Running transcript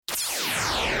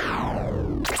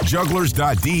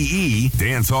Jugglers.de,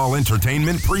 Dancehall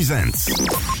Entertainment presents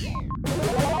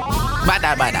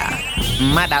Badda Badda,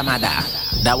 Mada Mada,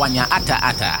 that one ya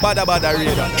Ata. Badda Badda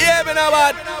radio. Yeah, me know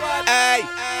what? Hey,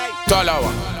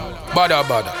 Talawa, Badda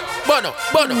Badda, Bono.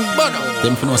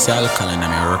 Them for no say Alkaline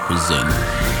and I represent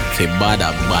for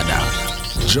Badda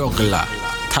Badda, Juggler,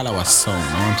 Talawa sound.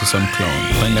 I want to some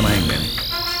clown. Find them in them.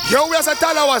 yo, we are a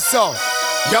Talawa sound.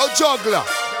 Yo, juggler.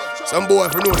 Some boy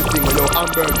if you know the thing, you know,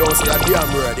 Amber don't say a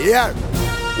damn word. Yeah.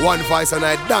 One voice and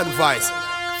I done voice.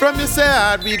 From the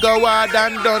side, we go hard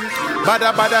and done.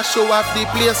 Badda Badda show off the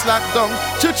place locked down.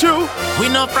 Choo-choo. We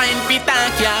no friend fi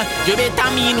thank ya. You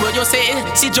better mean what you say.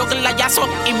 See juggler ya so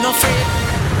him no afraid.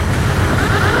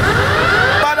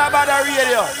 Badda Badda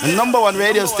radio, the number one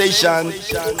radio station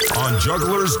on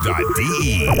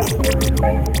Jugglers.de.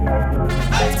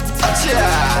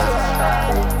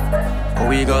 Here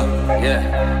we go,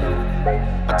 yeah.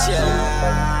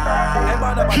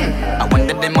 I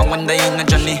wonder them, I wonder in a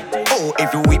journey. Oh,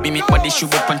 if you whip me, make body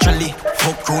shoot up and trolley.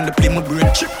 Fuck round the play my brain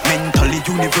chip. Mentally,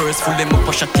 universe full them up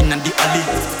a shot in the alley.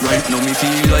 Right now me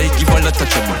feel like give a lot of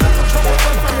trouble.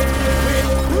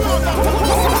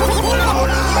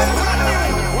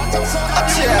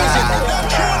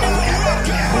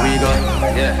 Here we go,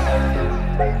 yeah.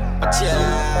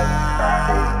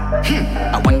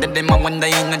 I wonder them, I wonder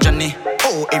in a journey.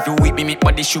 Oh, if you whip me, make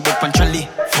body shoot up and trolley.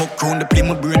 Fuck round the play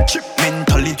my brain chip.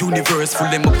 Mentally, universe full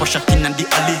them up a shot in the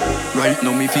alley. Right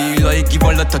now me feel like give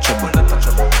a lot of trouble.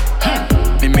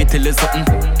 Me tell you something,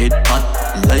 it hot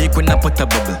like when I put a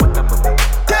bubble.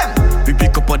 Damn, we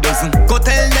pick up a dozen. Go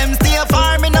tell them stay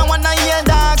far, me no wanna hear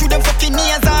that. Through them fucking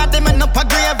ears out, them end up a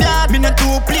graveyard. Me no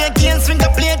two play games, swing a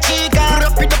play chica.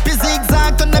 Rap it up a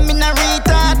zigzag, turn them in a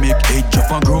retard. Make head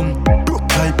drop a grum, broke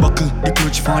like buckle. The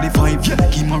clutch 45, yeah,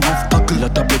 give me a rough tackle.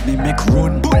 Lot of blood me make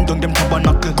run, burn down them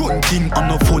tabernacle. Gun king on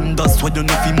no phone, that's why you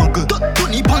know fi muggle.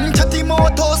 Tony punch at him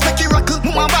out, toes make it rockle.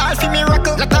 Mama ball fi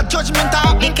miracle. Lot of judgment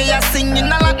happening, can you sing in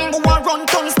a Latin? Go a run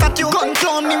ton statue. Gun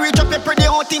clown me reach up, you pretty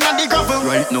out in the gravel.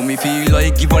 Right now me feel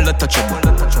like give a lot of trouble.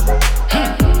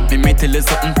 Me tell you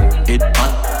something, it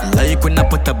hot like when I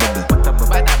put a bubble.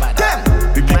 Damn,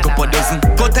 we pick up a dozen.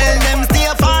 Go tell them stay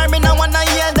far, me no wanna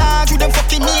hear that. Through them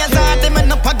fucking ears out, them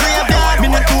end up a graveyard. Me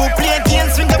no two play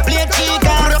games, swing a play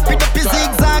chica. Rap it up a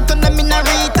zigzag, turn them in a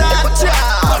retard.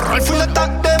 Rifle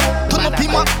attack them, turn up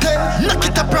him up them. Knock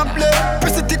it a problem,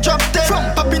 press it drop them. From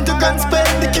pop into gun spell,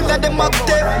 the killer them up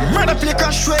them. Murder play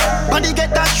cash way, body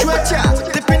get that shred, yeah.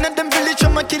 Step in at them village,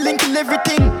 I'm a kill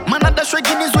everything. Man at the shred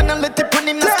Guinness when I let it run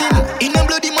in the skin. In a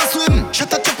bloody must swim,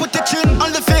 shut up put the chin. All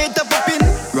the fate up in.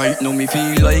 Right now me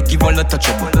feel like give a lot of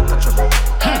trouble.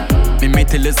 Me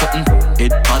tell you something,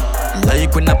 it hot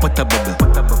like when I put a bubble.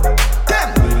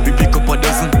 Damn, we pick up a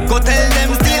dozen. Go tell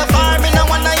them stay far, me no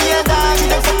wanna hear that. Through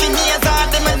them fucking ears out,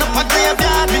 them end up a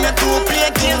graveyard. Me no two play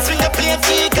games, swing a play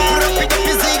chica. Rap it up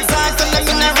a zigzag, turn them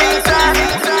in a retard.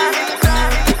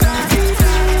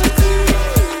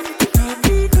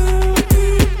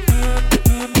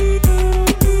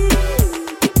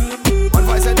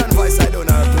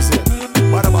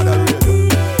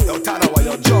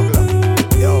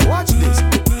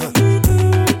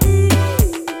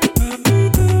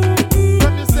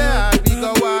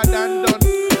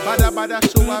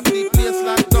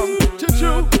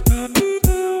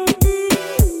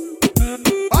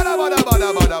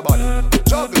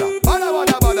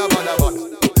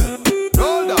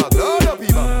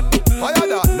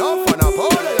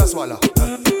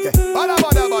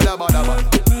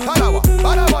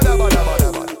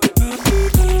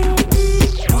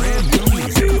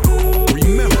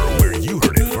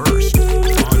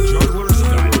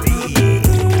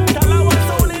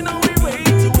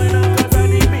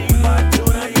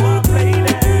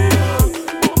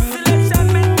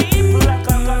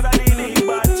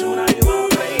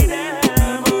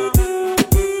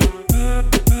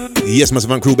 Yes,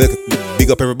 Massive and crew, big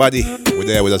up everybody. We're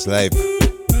there with us live.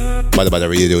 Badda Badda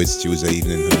Radio, it's Tuesday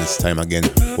evening, and it's time again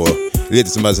for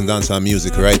latest and and dancehall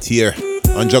music right here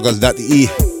on Jugglers.de.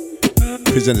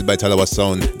 Presented by Talawa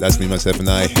Sound. That's me, myself, and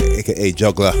I, aka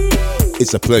Juggler.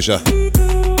 It's a pleasure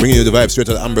bringing you the vibe straight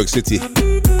out of Hamburg City.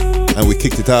 And we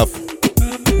kicked it off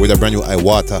with a brand new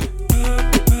Iwaata.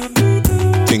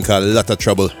 Think a lot of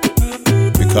trouble.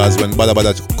 Because when Badda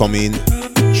Badda come in,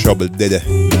 trouble dead.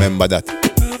 Remember that.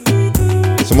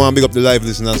 So I want to big up the live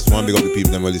listeners, I want to big up the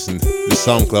people that will listen. The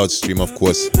SoundCloud stream, of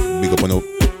course. Big up on the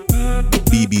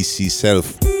BBC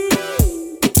self.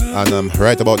 And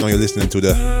right about now you're listening to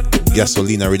the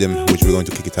Gasolina rhythm, which we're going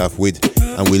to kick it off with.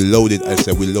 And we loaded, I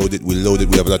said we loaded. We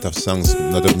have a lot of songs,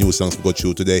 a lot of new songs to go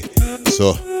through today.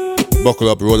 So buckle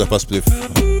up, roll up a spliff,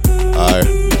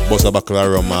 or bust a buckle of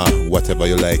rum or whatever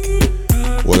you like.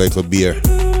 Or a little beer.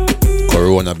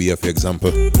 Corona beer, for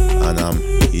example. And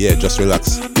yeah, just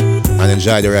relax and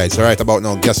enjoy the ride. So right about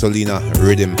now, Gasolina,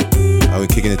 Riddim. And we're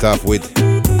kicking it off with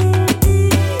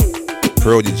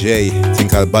Prodi J, thing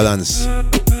called Balance.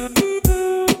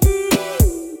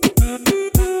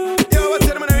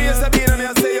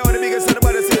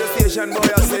 Boy,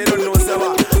 I say you don't know so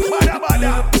what. Badda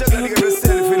Badda, just gotta give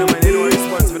yourself, you know, man. You know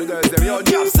response for the girls them. Yo,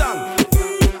 drop song.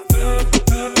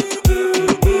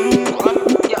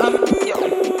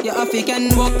 You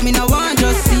African walk, me no want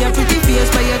just see a pretty face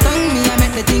by your tongue. Me I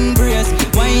make the thing brace.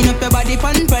 Wind up your body,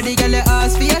 pan body, girl. You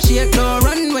ask for your shake, don't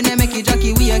run when you make it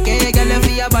jockey. We okay, girl. You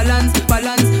for your balance,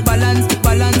 balance, balance,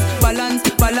 balance, balance,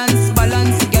 balance,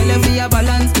 balance. Girl, you for your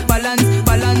balance, balance,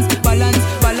 balance, balance,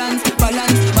 balance,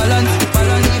 balance, balance,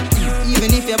 balance.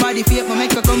 Even if your body fake, ma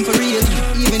make her come for real.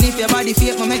 Even if your body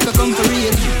fake, ma make her come for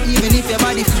real. Even if your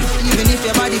body, even if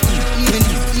your body,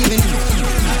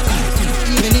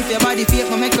 even if your body fake,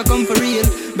 ma make her come for real.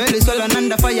 Belly swollen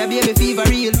under fire, baby fever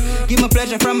real. Give me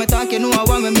pleasure from my talk, you know I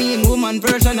want me mean. Woman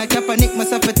version, I cap a nick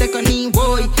myself a take a knee,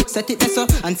 boy. Set it there so,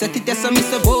 and set it there so,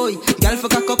 Mr. Boy. Girl for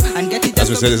cock up and get it there. As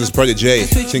we said, this is Prodi J,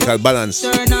 thing called Balance.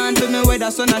 Turn on to me where the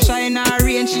sun a shine or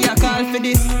rain, she a call for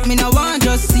this. Me no want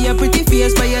just see a pretty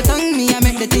face by your tongue, me I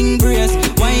make the thing brace.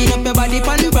 Wind up your body,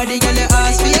 pan body, girl you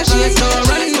ask for your shake, so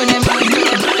run when them man me.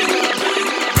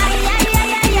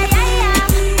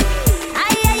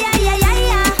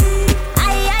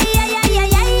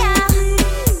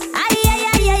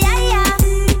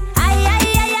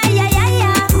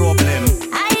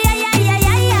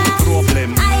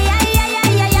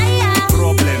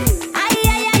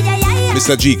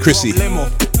 Mr. G, Krysie.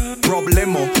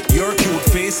 Problemo, your cute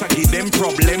face, I give them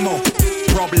problemo.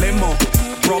 Problemo,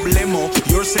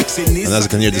 your sexiness. And as you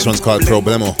can hear, this one's called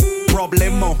Problemo.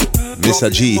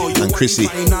 Mr. G and Krysie.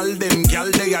 Final them,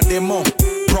 gal, they are demo.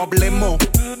 Problemo,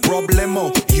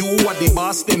 you are the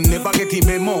boss, them never get a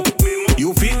memo.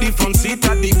 You fit the front seat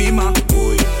at the Beamer.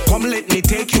 Come let me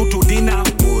take you to dinner.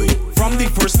 From the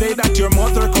first day that your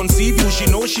mother conceived you, she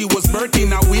know she was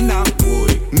birthing a winner.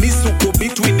 Miss Suko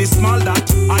bit with the small that.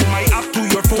 Add my app to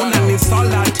your phone and install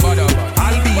that.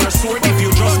 I'll be your sword if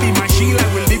you just be my shield.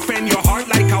 I will defend your heart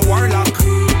like a warlock.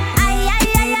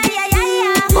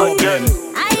 Problem.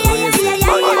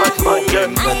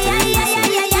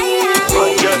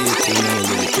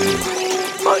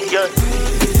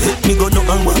 Me go no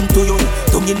and want to you.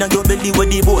 Tongue in your belly where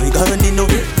the boy gone in no.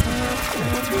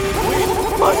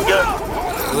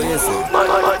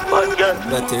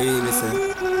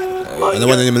 And the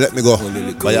one name Let Me Go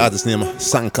by the artist name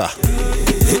Sanka.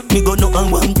 Me go no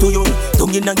and want to you.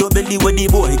 Tongue in your belly where the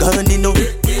boy gone in no.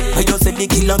 I just said the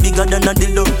killer bigger than a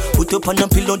dildo. Put up on a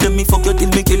pillow, then me fuck you till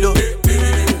me kill you.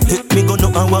 Me go no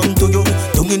and want to you.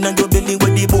 Tongue in your belly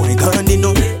where the boy gone in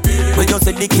no. I just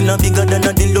said the killer bigger than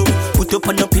a dildo. Put up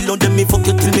on a pillow, then me fuck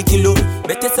you till me kill you.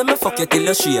 Better say me fuck you till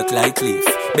you shake like cliff.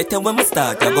 Better when me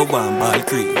start, you go one ball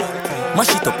creep.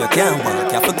 Mash it up, you can't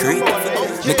walk, you have a creep.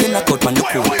 Making a cut on the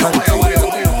cold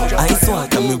concrete. Ice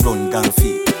water, me run down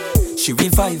feet. She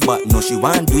revive, but no, she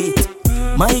won't do it.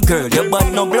 My girl, your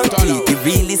bad no blood cleat. It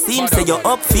really seems that you're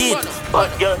up feet.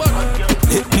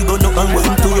 Let me go no and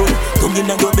want to you. Tongue in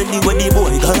your belly where the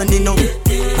boy gone in no.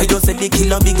 I just said the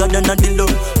killer bigger than a dildo.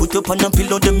 Put up on a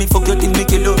pillow, then me fuck you till me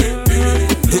kill you.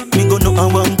 Let me go no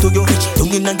and want to you.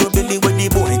 Tongue in your belly where the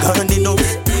boy gone in no.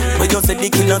 I just said the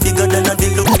killer bigger than a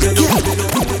dildo.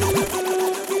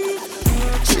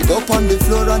 She go on the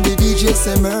floor and the DJ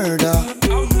say murder.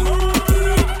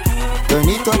 Turn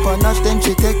it up a notch, then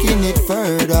she taking it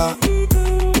further.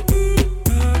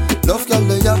 Love girl,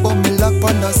 they have on me lock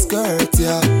on the skirt,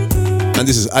 yeah. And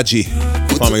this is Ajji,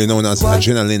 formerly known as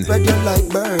Adrenaline.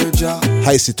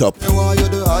 Hice it up. You want you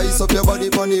to ice up your body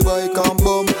pon the bike and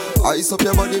boom. Ice up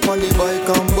your body pon the bike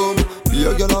and boom. Be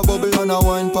a girl a bubble and a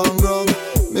wine pan ground.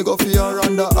 Me go for your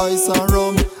under ice and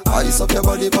rum. Ice up your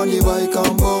body pon the bike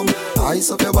and boom.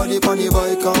 Ice up your body pon the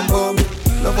bike and boom.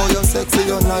 Love how you're sexy,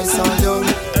 you're nice and young.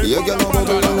 Be a girl a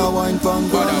bubble and a wine pan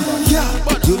ground. Yeah,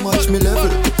 you match me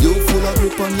level. You full of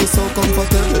grip and you so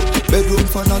comfortable. Bedroom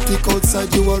fanatic,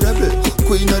 outside you a rebel.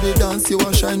 Queen of the dance, you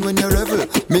a shine when you revel.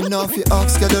 Me now fi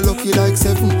ask, get a lucky like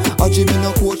 7. Ajji me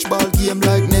no coach ball game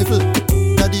like Neville.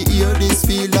 Now the ear this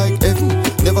feel like heaven.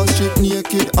 Never strip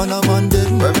naked and a man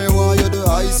dead. Where me want you to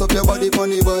ice up your body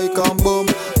pon the bike and bum.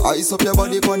 Ice up your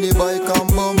body pon the bike and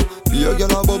bum. Be a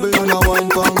girl a bubble and a wine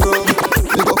pan grum.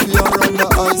 Me go for your run the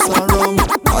ice and rum.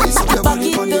 Ice up your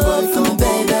body pon the bike and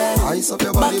bum. Ice up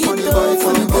your body pon the bike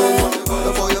and bum.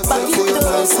 Love how you say for your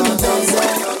nice and dance.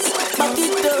 Back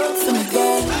it up for me,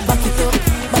 girl. Back it up,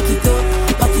 back it up,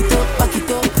 back it up, back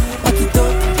it up.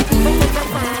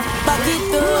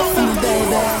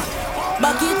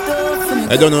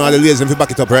 I don't know how the ladies if you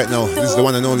back it up right now. This is the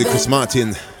one and only Chris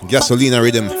Martin, Gasolina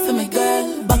Riddim. For me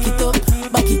girl, back it up,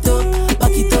 back it up,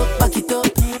 back it up, back it up,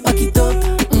 back it up,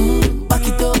 back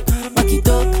it up, back it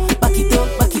up, back it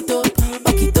up, back it up,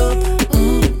 back it up,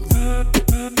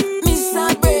 Miss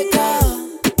a breaker,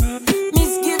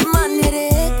 Miss give man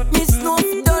headache, Miss no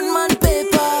for done man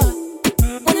paper.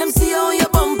 When them see how your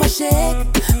bumper shake,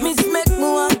 Miss make me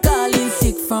want call in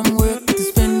sick from work to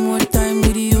spend more time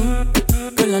with you.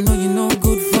 Girl, I know you no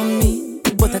good for me,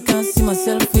 but I can't see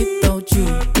myself without you.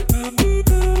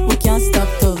 We can't stop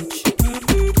touch.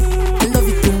 I love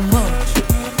you too much.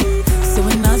 So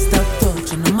when I stop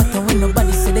touch, no matter when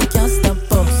nobody say they can't stop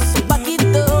us. So back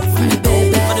it up for me,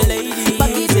 baby. For the ladies,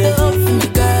 back it up for me,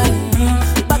 girl.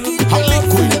 Back it up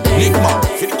for me, baby. Nigma,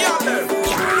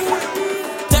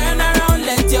 Turn around,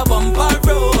 let your bumper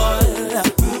roll.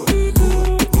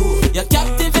 You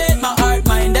captivate my heart,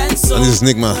 mind and soul. And this is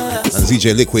Nigma and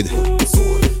ZJ Liquid.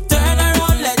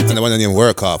 And the one named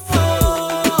Work Off.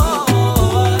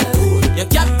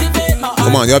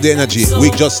 Come on, you have the energy.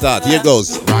 Week just start. Here it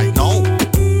goes. right now.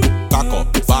 Back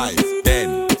up 5,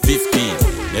 10, 15.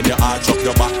 Then you arch up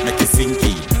your back, make it sink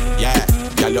in. Yeah,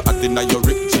 girl, you acting like your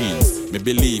ripped jeans. Me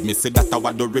believe me, say that I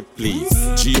want to rip, please.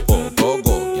 G.O. go,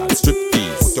 girl, strip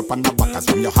tease. Put your on the back as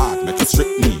from your heart, make you strip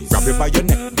knees. Grab you by your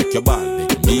neck, make your ball,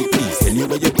 make me please.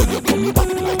 Anywhere you go, you come back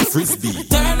like frisbee.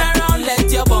 Turn around,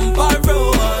 let your bumper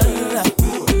roll.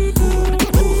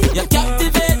 You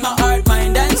captivate my heart,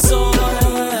 mind and soul.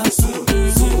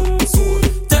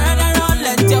 Turn around,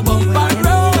 let your bumper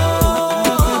roll.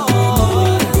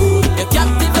 You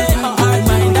captivate my heart,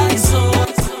 mind and soul.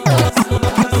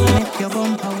 Make your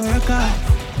bumper work out.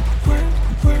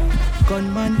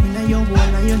 Gunman in your wall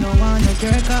and you know wanna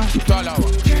jerk off.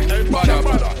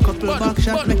 Couple back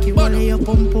shots make you wall your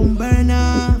pum pum burn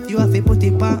off. You have to put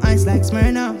it on ice like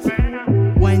Smirnoff.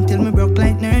 Wine till me broke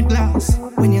like nerd glass.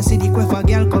 When you see the quiff,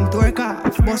 girl come twerk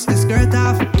off. Bust the skirt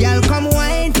off. Girl come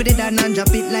wine for the dan and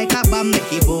drop it like a bomb.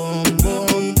 Make it boom,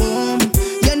 boom, boom.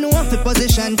 You know if the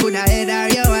position could have head or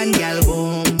your hand. Girl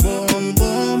boom, boom,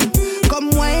 boom. Come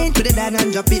wine for the dan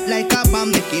and drop it like a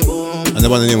bomb. Make it boom. And the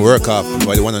one named Work Off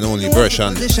by the one and only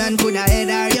Vershon.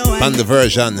 And the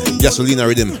version, Gasolina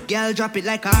Riddim. Girl drop it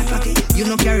like a hot rocket. You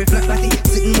no carry flat rocky.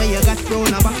 Sitting where you got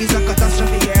thrown a back is a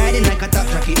catastrophe. You're riding like a top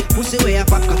jockey. Pussy where you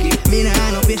pop cocky. Me nah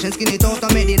have no patience, skin it out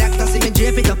and make the doctor see me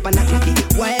drape it up and knock knocky.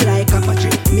 Wild like a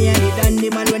patry. Me and the dandy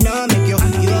man when I make you.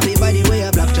 You have the body where you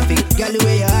block traffic. Girl the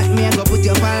way you hot, me I go put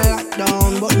your pal lock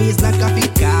down. But me it's not coffee.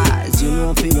 Cause you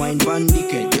know if you wine pan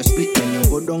dickhead. You split when you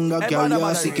go down the girl you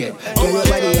are sick head. Girl your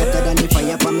body hotter than the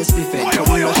fire from me spliff head.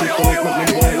 Come on shit to make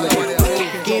me boil with it.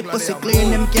 Keep pussy clean,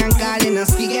 them can't call in a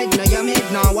skihead. Now you made,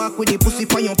 now walk with the pussy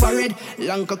for your parade.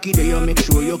 Long cocky there, you make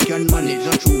sure you can manage.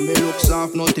 Not true, me look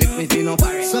soft, no take me for no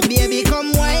parade. So baby,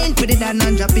 come wine, put it down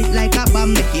and drop it like a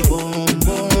bomb. Make it boom,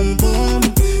 boom, boom.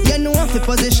 You know if the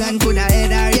position could have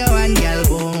head or your hand, girl,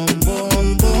 boom,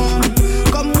 boom, boom.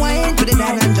 Come wine, put it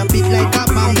down and drop it like a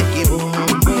bomb. Make it boom,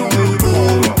 boom,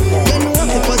 boom. You know if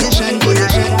the position could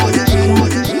have head, position.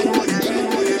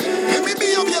 Let me be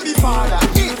your baby father.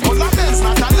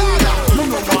 Not a ladder. You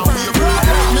know what we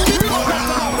brother. Maybe we don't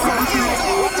know from you.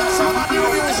 Some of the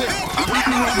music.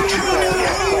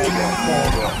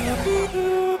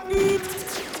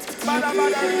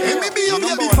 Let me be your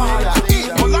baby father.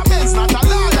 All the men's not a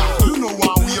ladder. You know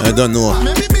what we I don't know.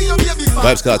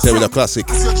 Vybz Kartel with a classic.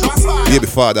 Baby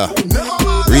Fada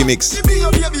remix. Be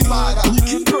your baby father. You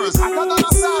keep girls hotter than a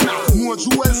sauna. More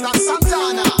jewels than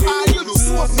Santana. All you do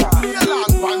so far. Be a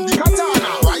long pan the katana.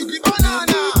 Ride the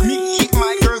banana.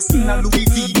 In a Louis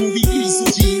V movie easy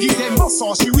G. Give them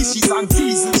muscle, she wishes and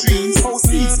tease the trees. House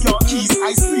keys, your keys,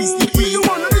 I squeeze the queen. You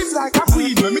wanna live like a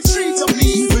queen, when me treat you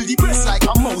please. Will the breast like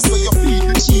a mouse, where you feed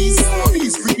the cheese.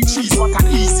 These pretty cheese, what an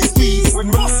easy squeeze. When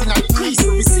busting at the crease,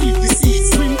 we receive the seeds.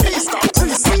 Green paste, got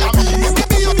twist like a mean. Let me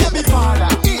be your baby father.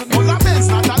 All the men's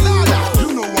not a ladder.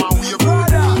 You know how we a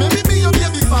brother. Let me be your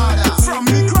baby father. From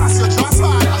the cross, your trust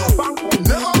father.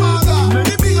 Never mother. Let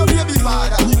me be your baby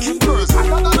father. You keep girls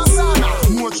hotter than a sauna.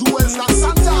 Jewels than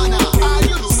Santana. All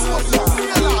you do so far. Be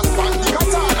a long pan the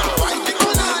katana. Ride the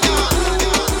banana.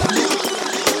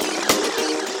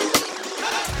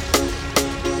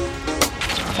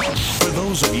 For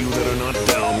those of you that are not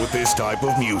down with this type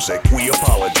of music, we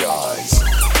apologize.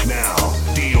 Now,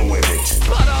 deal with it.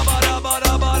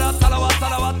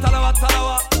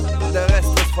 The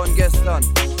rest is von gestern.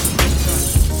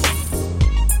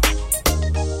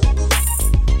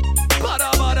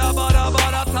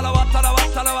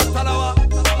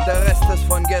 Der Rest ist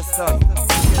von gestern.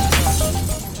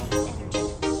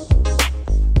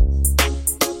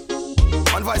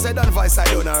 Voice I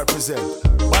don't represent.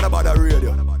 Badda Badda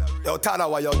Radio. Yo,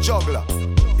 Talawa, yo, juggler.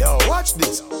 Yo, watch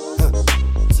this.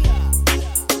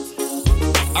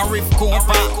 Arif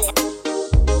Kompa.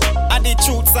 And the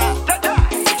truth, sir.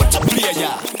 What you play,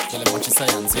 yeah? Tell him what you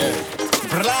science, yeah.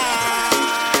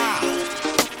 Blah.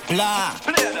 Blah.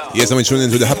 Yes, I'm tuning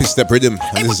into the Happy Step Riddim,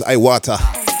 and this is Iwaata.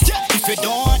 If you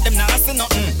don't want them, now say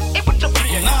nothing.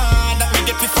 Nah, that we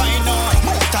get to find out.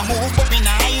 Move, but we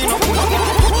nah, you know.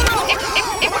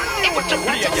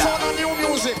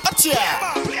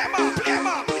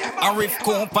 Arif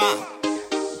Kompa.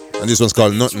 And this one's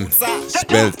called Nothing,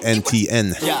 spelled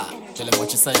NTN. Yeah, tell him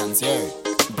what you science, yeah.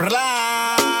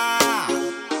 Blah.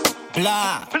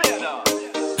 Blah.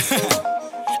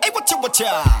 Hey, what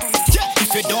ya?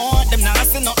 If you don't want them, now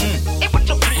say nothing.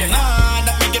 Nah,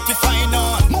 that we get to find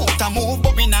out. Move,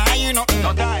 but we nah, you know.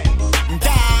 No time.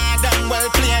 Done well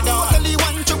played out. Only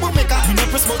one trouble maker. You no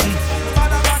press button.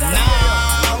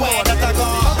 Nah, where that I go?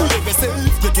 Believe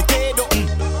yourself, get it head up.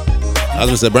 As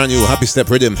we said, brand new Happy Step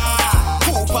Riddim.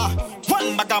 Cooper,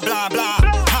 one bag of blah blah.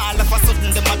 All of a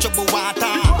sudden, them a trouble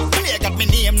water. Play got me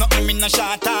name, nothing me no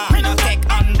shatter. Me no take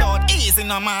handout, easy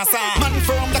no massa. Man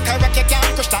from the character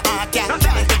can't crush the heart, yeah.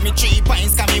 Can't take me 3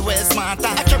 points, cause me well smarter.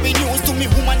 I carry news to me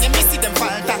woman, you me see them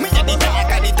falter. Me a the dog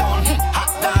of the town,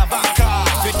 hot lava car.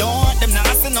 If you don't want them,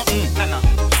 nah say nothing.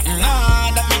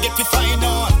 Nah, that me get to find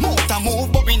out.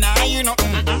 Move, but we nah, you know.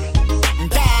 Done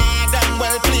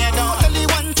well played out. Only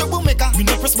one trouble maker. Me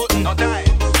no press button. No time.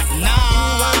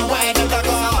 Nah, why don't I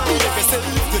go?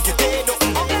 Get it head up.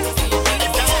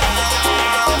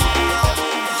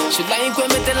 She like when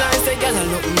me tell her, say, girl,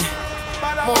 look me.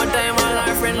 More time while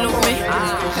her friend look me.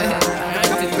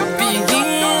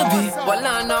 Baby, well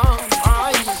I know.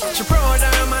 She proud of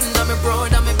her man, and me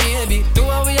proud of me baby. Do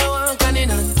what we want, can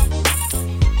it on.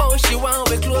 Oh, she want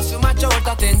we close to match out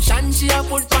attention. She a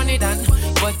put funny down.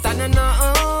 But I don't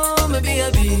know, me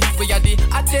baby. We are the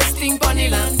hottest thing on the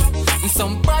land.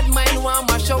 Some bad mind want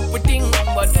mash up with thing,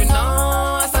 but we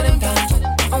know I saw them done.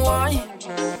 Why?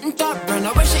 Top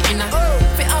runner, where she in a?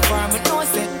 Fit up her, me know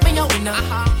say me a winner.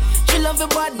 She love the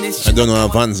badness. I don't know how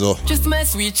VANZO. Just my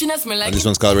sweet, she not smell like. And this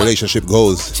one's called Relationship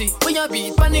Goals. We a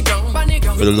beat on the ground, on the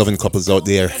ground. For the loving couples out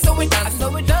there. So with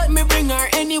that, me bring her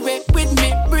anywhere with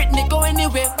me. Britney go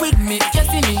anywhere with me. Just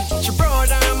see me. She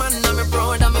proud of her man, and me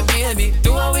proud of me baby.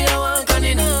 Do what we want, can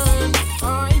it on.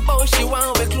 Oh, she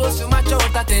want we close to match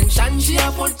out attention. She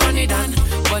a put funny down.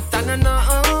 But I don't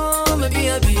know, me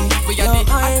baby. We are the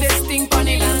hottest thing on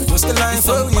the land. What's the line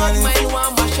for you? Bad mind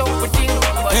want mash up with thing,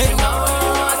 but you know.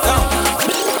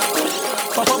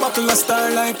 Pop a buckle of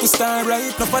star like we star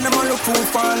right. No for them all look fool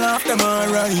fall off them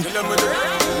alright.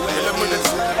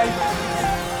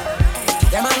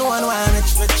 Yeah man one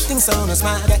rich things so no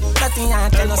smart. Nothing I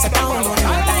tell us I don't know.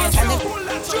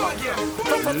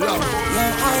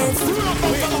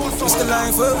 What's the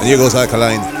line for? And here goes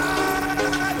Alkaline.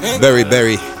 Berry.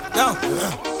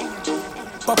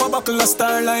 Pop a buckle of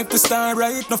star like we star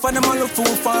right. No for them all look fool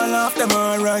fall off them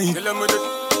alright.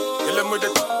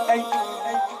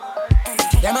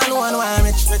 Yeah man one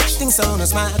rich things so no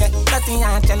smart. Nothing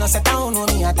I tell us I don't know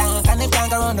me attack. And if can't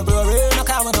go around the brewery, no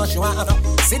car we know she want to.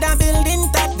 See that building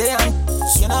top there.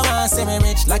 You know I say me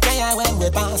rich like I when we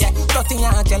pass. Nothing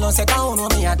I tell us I don't know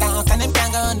me attack. And if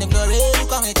can't go around the brewery,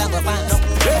 come it and go fast.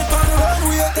 Red pan run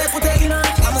we take we taking on.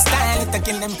 I'm a style to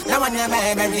kill them. Now when you're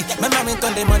my baby, my mommy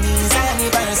told the money is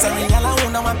anniversary. All I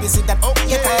want one piece of that.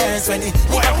 Get parents ready.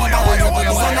 We have one hour to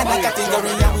be another category.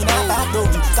 And we not back down.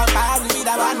 Compare with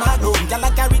that one not down.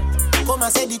 Carry, come and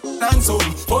say the dance on,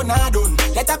 oh nah done.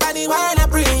 Let up body while I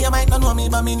pray. You might not know me,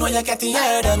 but me know you getting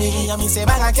heard of me. And me say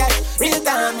bag a cat, real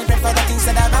time me prefer that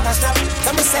instead of bag a strap.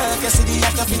 Come myself, you see the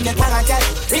act of get bag a cat.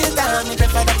 Real time me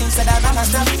prefer that instead of bag a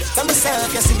strap. Come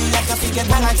myself, you see the act of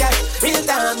get bag a cat. Real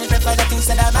time me prefer that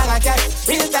instead of bag a cat.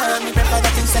 Real time me prefer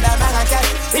that instead of bag a cat.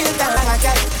 Real time bag a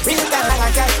cat. Real time bag a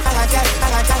cat. Bag a cat.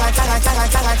 Bag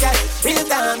a cat. Real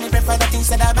time me prefer that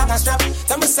instead of bag a strap.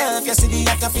 Come myself, you see the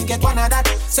act of get one of that.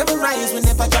 Seven rise when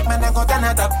they put up, man, I go turn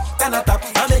it up.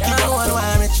 I'll make you go on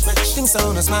one rich things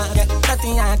so no smart.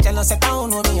 Nothing I tell us I don't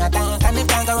know me attack. And if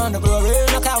can't go around the brewery,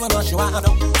 no car we know she want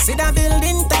to. See that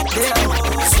building top there.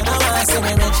 You know I say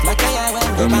me rich like I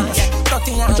when we pass.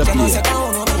 Nothing I tell us I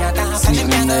don't know me attack. And if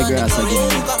can't go around the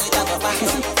brewery, come it and go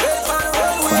fast.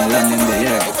 From land in the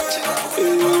air.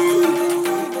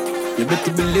 You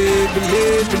better believe.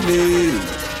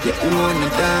 You wanna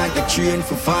die, you train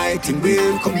for fighting,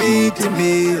 we'll commit a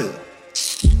meal.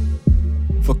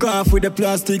 Fuck off with the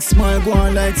plastic smile, go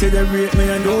on like say they rate me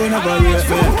and don't ever rate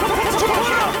me.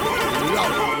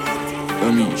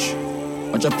 Amish,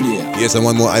 Watch a play. Yes, and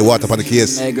one more Iwaata on the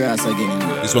case. Hey, grass again.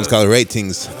 This one's called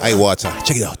Ratingz, Iwaata.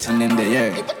 Check it out. And then the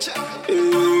yeah.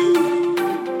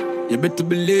 You better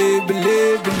believe.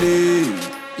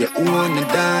 You own a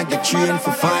dog, you train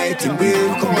for fighting,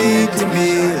 will commit to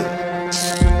me.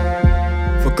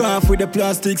 Fuck off with the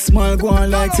plastic smile, go on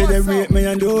like say they rate me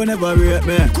and don't ever rate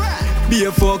me. Be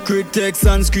a fuck text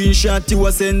and screenshot you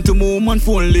was sent to move on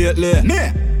phone lately.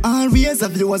 Me, always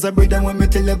have you as a brother when me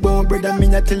tell you about brother, me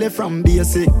not tell you from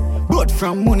basic. But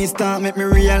from money start make me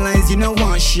realize you know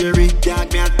want share it.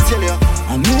 Can't me I tell you,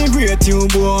 I may rate you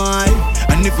boy,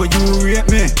 and if you rate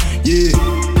me, yeah.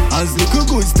 As little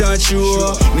good start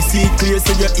show, me see it clear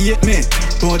so you hate me.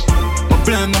 But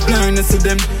my blindness to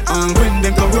them, and when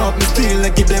them corrupt me still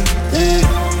like it them, yeah.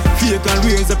 Fake and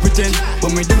real I pretend,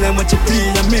 but me tell them what you play,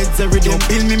 your meds are Riddim.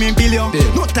 Bill me bill you,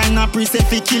 no time na preset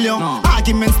fi kill you.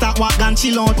 Arguments start walk and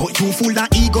chill out, but you full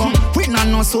that ego. We not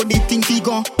know so they think we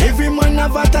go. Every man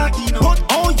have attack, but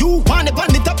all you want it on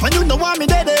the top and you know want me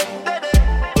dead.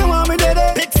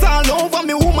 Pics all over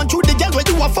me woman through the girl where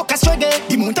you a fuck a struggle.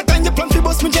 The moon can you plan fi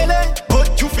bust me jelly,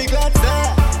 but you feel glad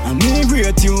sir. I may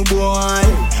rate you boy,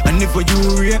 and if you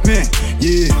rate me,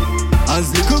 yeah. As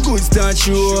little good start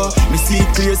show, me see it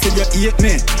clear so you hate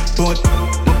me. But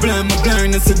my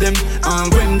blindness to them,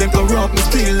 and when them corrupt me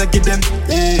still like it them,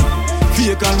 yeah.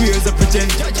 Fake and real I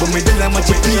pretend, but me tell them what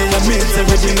you play, your mates are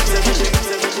Riddim.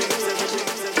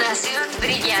 Nación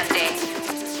brillante.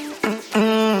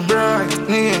 Bright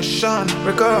Nation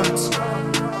Records.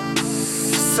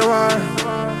 So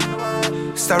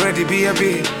it's already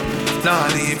baby. Nah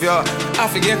leave you. I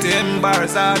forget the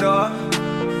embarrassado.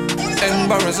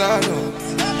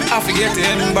 I forget the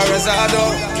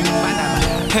embarrassado.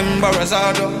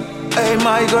 Hey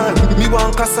my girl, me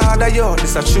want casada yo.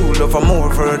 This a true love, I'm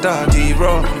more for a daddy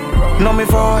bro. Know me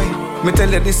boy, me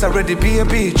tell you this already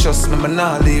baby. Trust me, me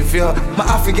nah leave ya. Me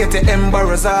have to get the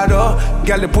embarrassado.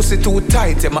 Girl, the pussy too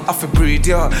tight, yeah, me have to breathe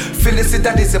ya. Feel it, see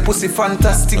that is a pussy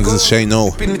fantastic. This is Shay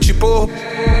now. Pin the chipo,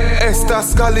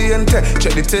 estas caliente.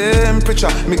 Check the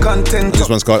temperature, me content. This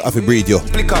one's called Afi Breed, yo.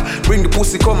 Bring the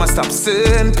pussy, come and stop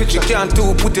saying picture. Can't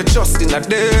do put your trust in a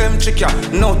damn chick, yeah.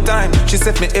 No time, she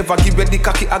said me ever give you the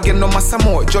cocky again, no matter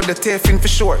more. Judge the tape in for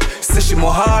sure. Say she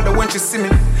more harder when she see me.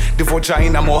 The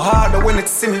vagina more harder when it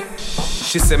see me.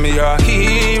 She said me you're a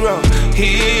hero.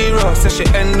 Say she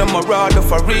end up my rather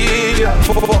for real, yeah.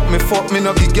 Fuck me,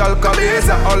 no give girl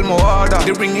cabeza. All my order,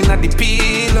 the ringing at the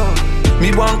pillow.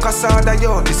 Me want casada,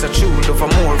 yo. This a true love, I'm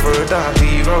more for a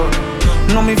daddy, bro.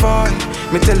 Know me boy,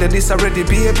 me tell you this already,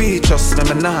 baby. Trust me,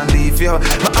 me nah leave you.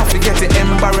 Me have to get the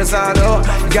embarrassado.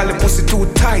 Girl, the pussy too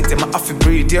tight, yeah, me have to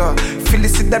breathe, yo. Feel it,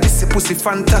 see that this a pussy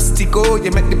fantastico.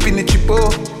 You make the pinny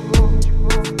chipo.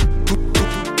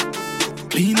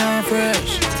 Clean and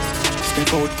fresh,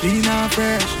 step out clean and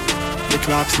fresh. The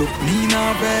clocks look mean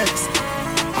and vex.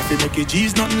 I feel make it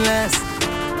G's nothing less.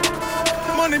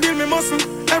 Money build me muscle,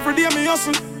 every day me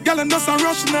hustle. Girl and us a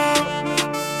rush now.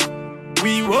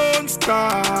 We won't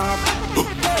stop.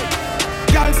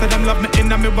 Girl said them love me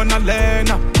in and me wanna learn.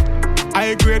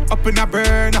 I grade up in a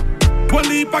burner. One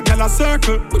leap a girl a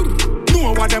circle.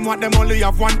 Know what them only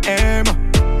have one aim.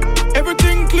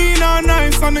 Everything clean and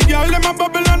nice, and the girl them a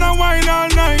bubble and a wine all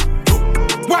night.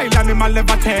 While animal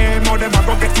never tame, or them a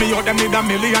go get me out, them need $1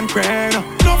 million grand.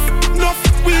 Enough,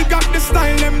 we got the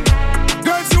style them.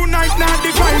 Girls unite, not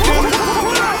divide them.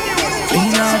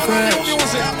 Clean and fresh,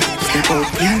 step out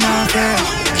clean and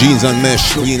fresh. Jeans and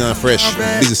mesh, clean and fresh,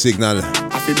 busy signal.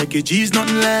 I feel make it G's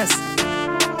nothing less.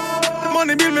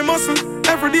 Money build me muscle,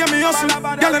 every day me hustle.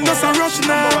 Girl them just a rush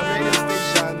now.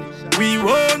 We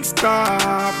won't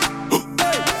stop.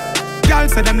 Girl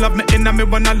say them love me in and me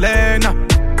wanna learn.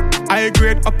 I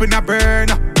grade up in a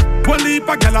burner. One leap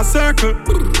a girl a circle.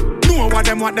 Know what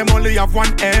them only have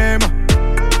one aim.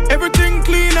 Everything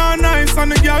clean and nice,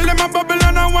 and the girl them a bubble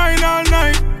and a wine all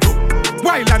night.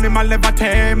 While animal never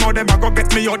tame, or them a go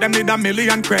get me out, them need $1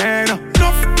 million grand.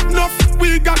 Enough,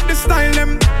 we got the style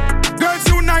them. Girls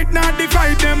unite, not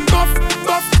divide them. Buff,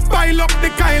 pile up the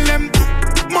Kyle them.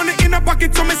 Money in a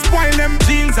pocket so me spoil them.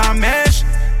 Jeans and mesh,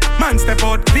 man step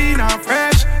out clean and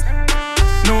fresh.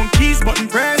 No keys button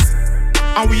press,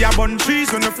 and we are bun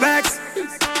trees on the flex.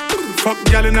 Fuck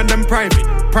gyal in them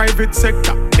private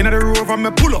sector. In the rover me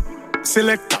pull up,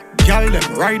 selector. Gyal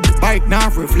them ride the bike, now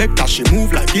reflector. She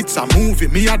move like it's a movie,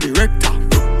 me a director.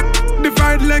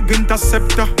 Divide leg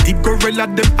interceptor. The gorilla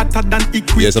them hotter than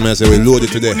equator. Yes, I'm gonna say we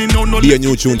loaded today. Be a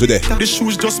new tune today. The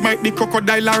shoes just might the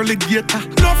crocodile alligator.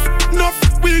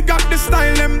 Enough, we got the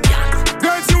style them.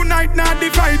 Girls unite, not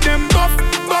divide them. Buff,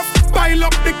 pile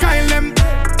up the Kyle them.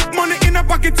 Money in a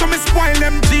pocket so me spoil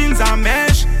them. Jeans and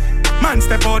mesh, Man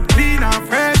step out clean and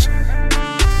fresh.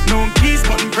 No keys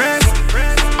button press.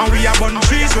 And we are button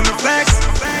trees on the flex.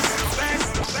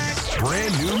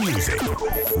 Brand new music.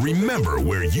 Remember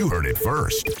where you heard it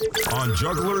first. On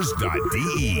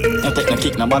jugglers.de. No take no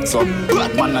kick, no box up.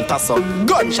 Bad man, no toss up.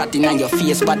 Gunshot in your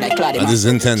face, but I clad him. And this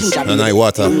is Intence and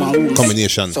Iwaata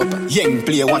combination. Young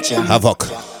player, watch ya. Havoc.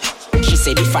 She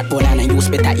said the fat bone and I use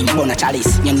better in bone a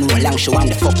chalice. You know long show and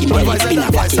the fucking belly been a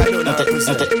blacky. No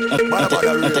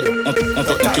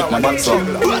kick, no box up.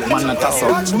 Bad man, no toss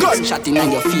up. Gunshot in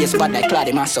your face, but I clad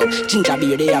him ass up. Ginger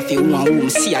beer, they have you one room,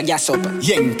 see a gas up.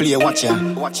 Young player, watch ya.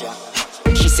 Watch ya.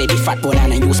 She said the fat bone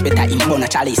and I use better in bone a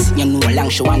chalice. You know long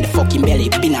show and the fucking belly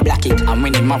been a black it. And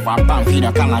when him have a pan feed,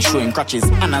 I can't show him crutches.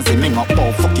 And as he make up,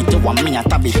 oh fuck it, you want me a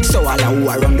tabby. So all who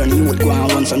are run down, you would go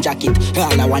and run some jacket.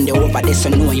 All I want the over there, so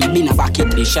know him been a back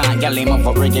it. The shine girl him up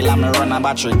for regular, me run a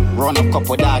battery. Run up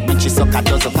couple dog, bitch, she suck a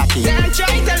dozen cocky. Them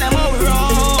try tell them how we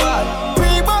roll.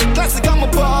 Pre-bump classic, I'm a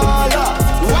baller.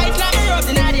 White like me rose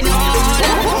in the north.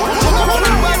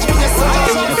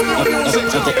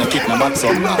 Take no kick, no box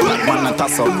up. One no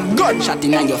toss up. Gunshot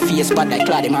in your face, but I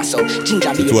clad him ass up.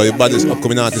 Ginger beer. Two of the baddest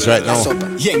upcoming artists right now.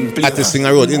 Artist thing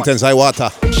I wrote, Intence Iwaata.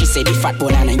 She said the fat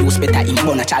bone and I use better in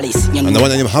bone a chalice. And the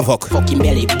one named Havoc. Fucking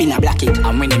belly, been a black it.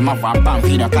 And when him have a pan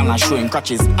feed, I can't show him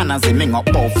crutches. And as he make up,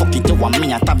 oh fuck it, you want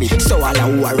me a tabby. So all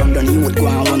who are run down, you would go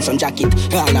and run some jacket.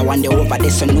 All I want the over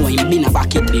there, so know him been a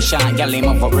back it. The shine girl him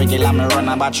up for regular, me run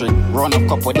a battery. Run up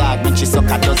couple dog, bitch, she suck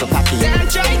a dozen cocky. Them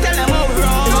try tell them how we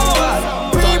roll.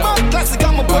 Pre-bump classic,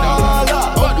 I'm a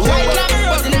baller. White like me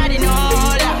rose in the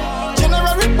north.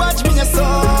 General Rick watch me a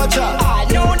soldier. I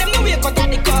know them no wake up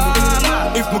at the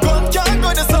corner. If my gun can't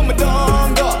go, then some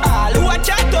don't go. All who a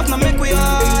chat tough, no make we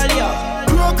all ya.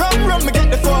 Program run, me get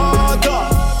the photo.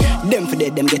 Them for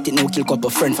dead, them get it, no kill couple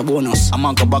friend for bonus. I'm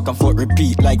on go back and forth,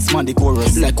 repeat like Smarty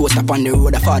chorus. Like what's up on the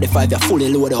road, a 45, you're fully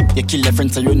load up. You kill a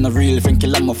friend, so you're not real, friend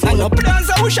kill them a full up. Dance,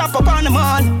 I will shop up on the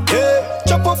man. Hey,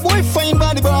 chop up boy, fine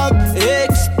body bag.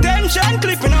 Extension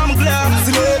clipping on my glass.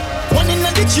 One in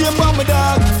the chamber, my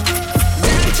dog.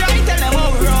 Them try tell them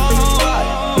how we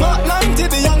roll. Not long till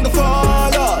the younger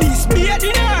fall. This beard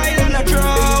in the island a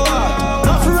draw.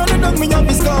 Half running down me up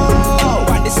his go.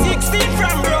 But the 16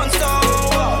 from Brownstone.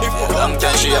 Long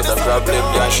time she have the problem,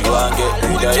 yeah, she won't get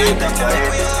rid of it.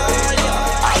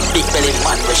 Big belly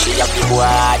man, where she have the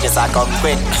boy, just a come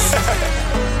quit.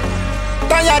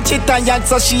 Tired, she tired,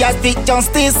 so she has the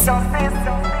justice.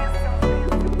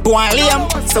 Boy lame,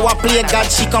 so I play God,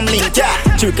 she come link, yeah.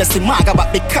 Trick the maga,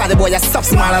 but because the boy a soft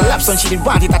small and laps, and she didn't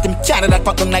want it, at him carry that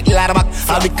pattern like ladder back.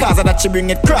 All because of that, she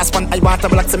bring it cross, when I want to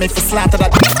black to make for slaughter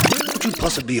that.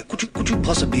 Could you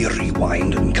possibly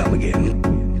rewind and come again?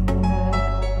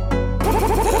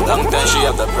 Long time she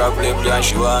have the problem, yeah,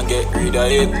 she won't get rid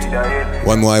of it.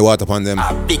 One more Iwaata upon them.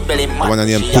 Big belly man, one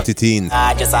named Putitine.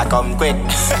 Just a come quit.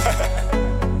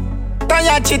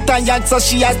 Tired, she tired, so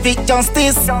she has the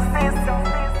justice.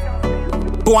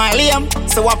 Boy lame,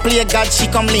 so I play God, she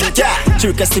come link, yeah.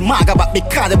 Trick the maga, but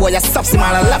because the boy a soft small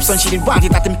and laps, and she didn't want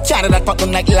it, at him carry that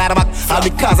pattern like ladder back. All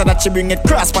because of that, she bring it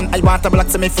cross, when I want to black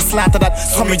to make for slaughter that.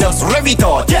 So me just rev it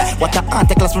out, yeah. What a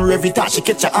anti-class me rev it out, she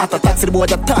catch a heart attack, see the boy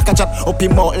that talk a chat, up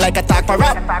him out like a talk for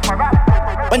rap.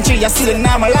 When she a sitting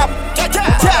on my lap,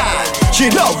 yeah. She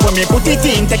love when me put it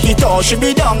in, take it out. She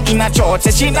be down in a church,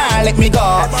 say she nah let me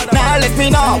go. Nah let me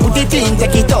know, put it in,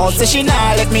 take it out. Say she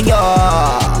nah let me go.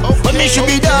 When me she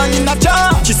be down in a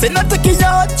church, she say not take it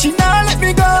out, she nah let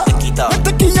me go. Not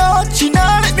take it out, she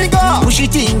nah let me go. Push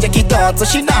it in, take it out, so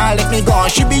she nah let me go.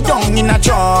 She be down in a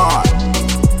church.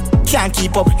 Can't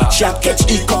keep up, she a catch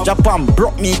hiccup. Japan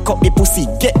broke me cup, the pussy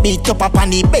get beat up on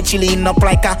the bed, she lean up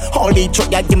like a holy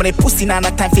truck. Ya give me the pussy, now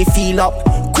not time for feel up.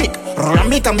 Quick,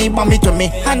 ram it on me, bomb it on me.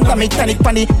 Hand on me, tonic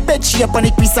pan it. Bed she up on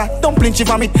it, pizza, dumpling she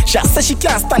vomit. She say she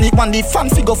can't stand it, when the fan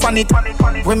figure fan it.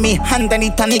 When me hand on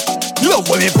it, tonic. Love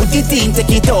when me put it in, take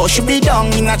it out. She be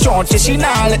down in a church, say she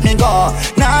nah let me go.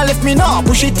 Nah let me know,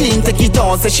 push it in, take it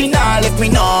out. Say she nah let me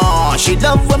know. She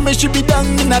love when me she be down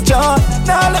in a church.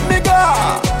 Nah let me go.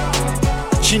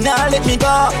 She nah let me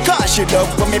go, cause she love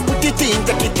when me put it in,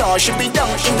 take it out. She be down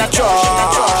in a church.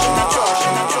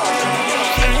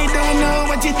 I don't know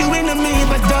what you're doing to me,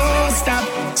 but don't stop.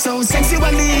 So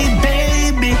sexually,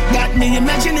 baby, got me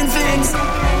imagining things.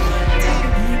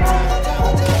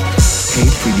 Hey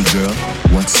pretty girl,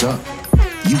 what's up?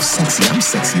 You sexy, I'm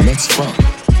sexy, let's fuck.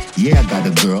 Yeah, I got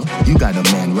a girl, you got a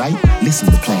man, right? Listen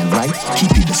to the plan, right?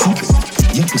 Keep it a secret.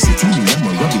 Your pussy teeny,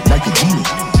 I'ma rub it like a genie.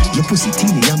 Your pussy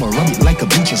teeny, I'ma rub it like a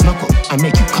bleacher's knuckle. I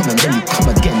make you come and then you come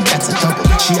again, that's a double.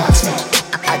 She asks me,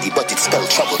 Addy, but it spelled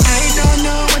trouble. I don't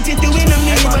know what you're doing to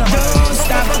me, but don't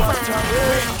stop.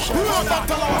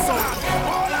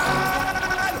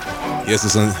 Yes,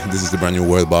 this is the brand new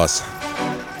world boss.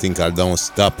 Think I'll don't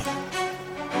stop.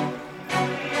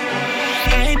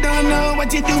 I don't know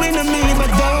what you're doing to me, but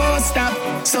don't stop.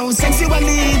 So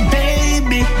sexually,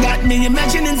 baby, got me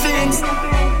imagining things.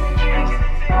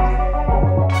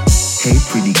 Hey,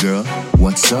 pretty girl,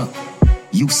 what's up?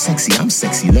 You sexy, I'm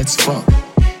sexy, let's fuck.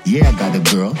 Yeah, I got a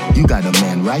girl, you got a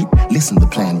man, right? Listen to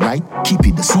plan, right? Keep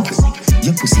it a secret.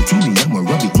 Your pussy teeny, I'ma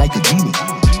rub it like a genie.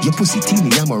 Your pussy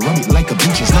teeny, I'ma rub it like a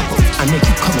bleacher's knuckle. I make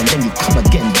you come and then you come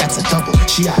again, that's a double.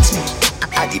 She asked me,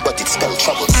 Addy, but it spelled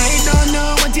trouble. I don't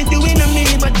know what you're doing to me,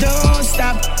 but don't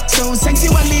stop. So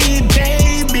sexually,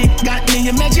 baby, got me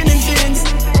imagining things.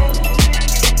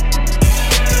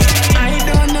 I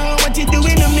don't know what you're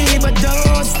doing to me, but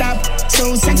don't stop.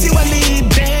 So sexually,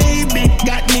 baby,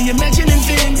 got me imagining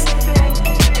things.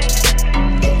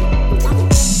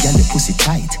 Girl, your pussy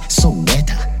tight, so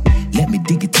wetter. Let me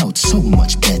dig it out so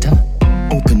much better.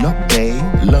 Open up, babe,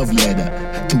 love letter.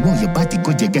 To all your body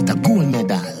good, you get a gold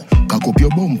medal. Cock up your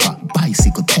bumper,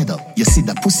 bicycle pedal. You see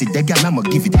that pussy there, girl, I'ma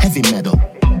give it heavy metal.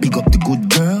 Big up the good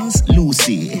girls,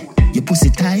 Lucy. Your pussy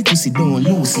tight, pussy don't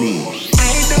loosely.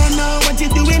 I don't know what you're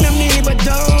doing to me, but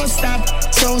don't stop.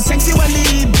 So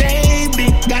sexually, baby,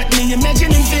 got me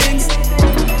imagining things.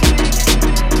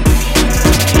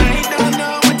 I don't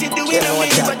know what you're doing to me,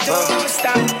 but don't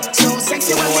stop. So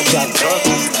sexually,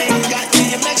 baby, got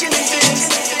me imagining things.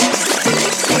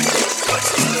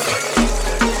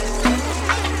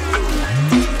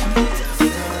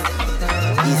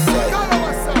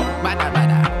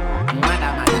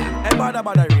 Badda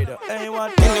Badda radio.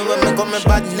 Anyone? Anyway, me go me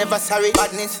bad, never sorry.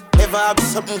 Badness, ever have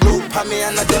something glue for me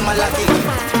and them a lucky.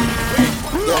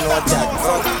 You know what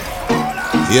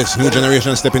that, Yes, new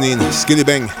generation stepping in.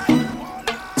 Skillibeng.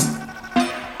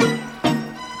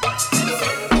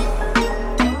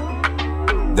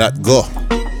 That go.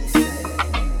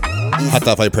 Hot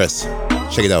off I press.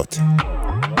 Check it out.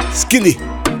 Skilly.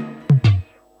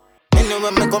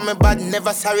 Anyway, me go me bad,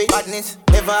 never sorry. Badness,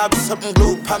 ever have something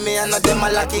glue for me and them a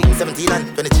lucky. 17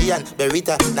 and 23 and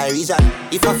Berita, Nigerian.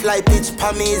 If I fly pitch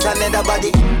for me is another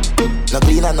body. No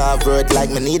clean and no word like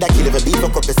me need a kill if a beat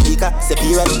fuck up the speaker. Say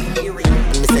period.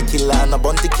 Me say killer and a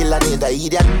bounty killer need a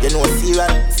idiot. You know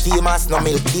serial. Steam ass no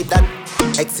milk keep that.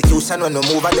 Execution when we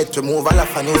move a let remove all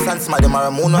of a nuisance. Madam or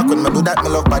a moon walk when me do that. Me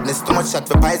love badness too much shot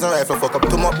for poison rifle. Fuck up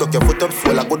too much. Duck your foot up.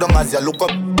 Swell a good on as you look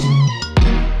up.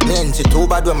 Me engine too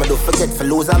bad when me do forget for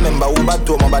lose. I remember who bad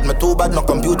too. My bad me too bad. No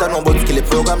computer, no bout skill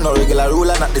program. No regular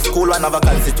ruler. Not the school one have a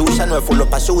constitution. We full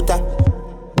up a shooter.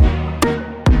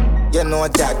 You know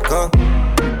what that go.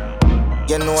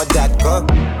 You know what that go.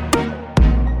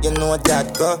 You know what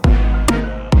that go.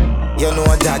 You know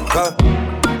what that go.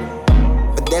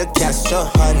 But they'll catch your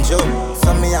hand, Joe.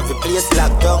 So me have a place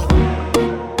locked down.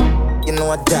 You know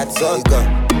what that go.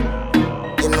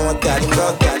 You know what that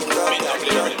go.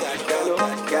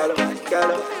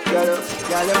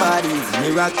 Girl, your body's a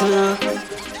miracle.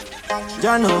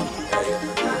 You know.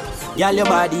 Girl, your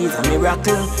body's a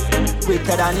miracle.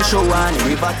 Quicker than the show and the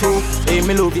river too. Hey,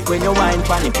 me love it when you wine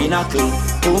pan the pinnacle.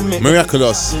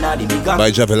 Miraculous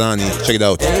by Javelani. Check it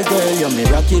out. Hey girl, you're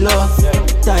miraculous.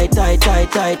 Tight, tight,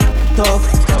 tight, tight, tough.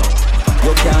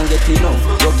 You can't get enough.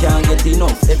 You can't get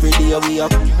enough. Every day we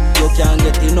up. You can't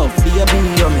get enough. Baby,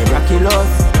 you're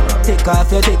miraculous. Take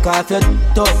off your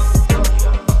tough.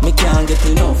 Me can't get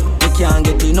enough. Me can't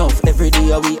get enough. Every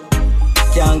day we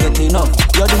can't get enough.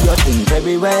 You do your thing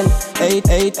very well.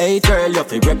 888 girl, you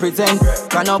feel represent.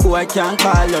 Can no boy can't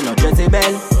call you no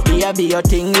Jezebel. Be your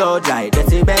thing loud like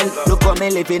decibel. Look how me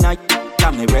living a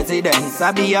come me residence.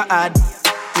 I be your ad,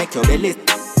 make your belly.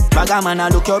 Bagaman I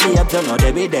look your babes, you know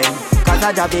they be them. Cause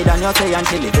I jab it and you say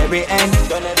until the very end.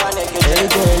 Don't ever let it. Hey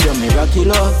girl, you're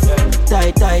miraculous.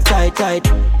 Tight, tight, tight, tight,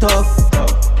 tough.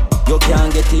 You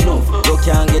can't get enough, you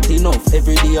can't get enough.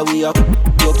 Every day we up,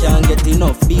 you can't get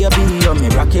enough. Baby, you're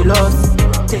miraculous.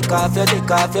 Take off your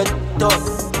talk.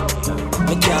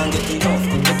 You can't get enough,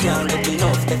 you can't get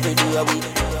enough. Every day we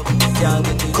can't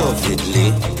get enough.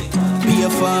 Covidly. Be a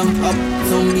farm up,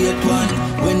 some be a one.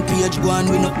 When page one,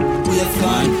 we know we are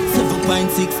gone.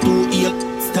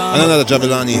 7.628 star. Another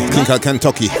Javelani, Kinkal,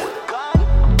 Kentucky.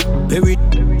 Buried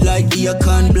like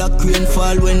I-Octane, black rain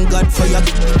fall when God fire.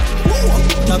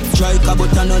 Top striker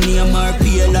but I no name or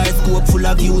PLR scope full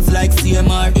of views like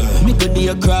CMR. Make a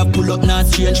day crowd pull up now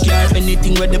strange car.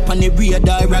 Anything where the pan the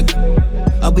radar rock.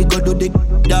 And we go do the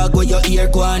dog where your ear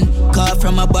go on. Call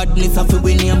from a badness of a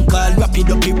we name call. Wrap it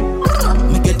up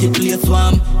me get it play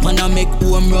swam. Man I make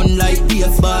home run like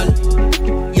baseball.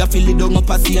 You feel it down up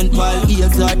a St. Paul.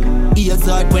 Ears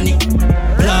hard when it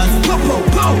blast. Pow pow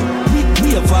pow. We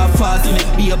have a fast,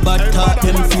 make be a bad talk,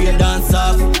 them free dance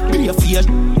off. Be a fear,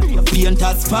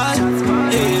 Haters fall.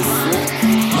 Yes.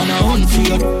 Man a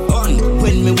unfeared.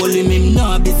 When me hold him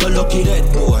nah be so lucky dead.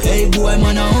 Hey boy,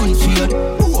 man a unfeared.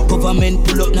 Government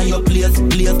pull up now your place.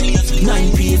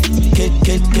 9 piece,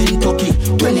 Kentucky.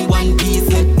 21 piece,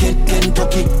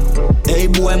 Kentucky. Hey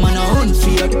boy, man a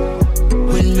unfeared.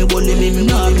 When me hold him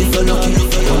nah be so lucky.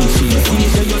 Unfeared.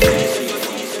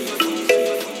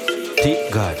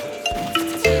 Thank God.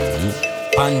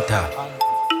 Panther.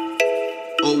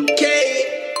 Okay.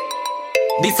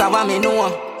 This a what me know.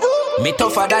 Me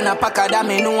tougher than a packer that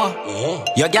me know.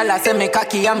 Your gal a say me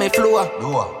cocky and me flow.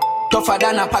 Tougher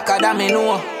than a packer that me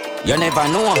know. You never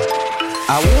know.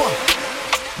 A war.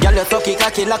 Gal you sucky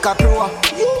cocky like a pro.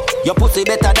 Your pussy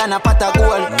better than a pot of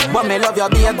gold. But me love your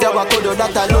behavior, I could do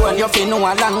that alone. You feel know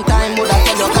a long time, would I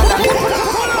tell you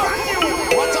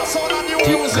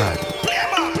Thank God.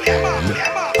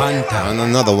 Panther. And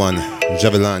another one,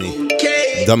 Javelani.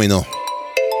 Domino.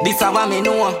 This a what me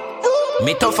know.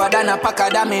 Me tougher than a packer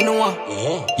that me know.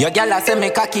 Your gal a say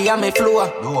me cocky and me flow.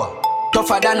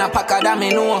 Tougher than a packer that me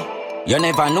know. You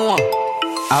never know.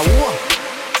 A war.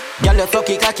 Gal you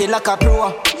sucky cocky like a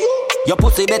pro. Your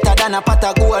pussy better than a pot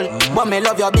of gold. But me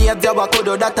love your behavior, I could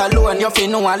do that alone. You feel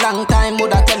know a long time,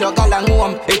 would I tell your gal and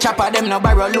home. A chopper them no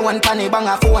borrow loan, panny bang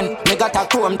a phone. Me got a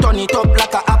chrome, turn it up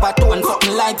like a apatone.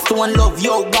 Something like stone, love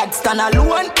yo, God stand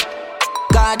alone.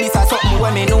 God this a something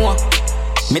where me know.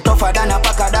 Me tougher than a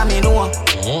packer that me know.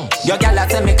 Your gal a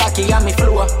say me cocky and me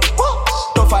flow.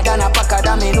 Tougher than a packer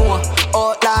that me know.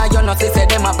 Outlaw you know say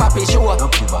them a papi show.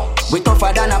 We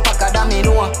tougher than a packer that me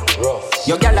know.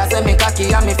 Your gal a say me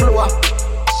cocky and me flow.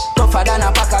 Tougher than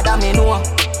a packer that me know.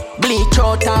 Bleach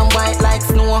out and white like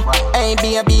snow. Hey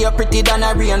baby, you pretty than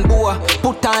a rainbow.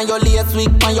 Put on your lace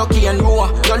wig and your cane row.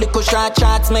 Your little short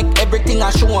shots make everything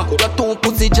a show. Your two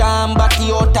pussy jam,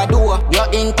 body out a door.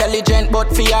 You're intelligent but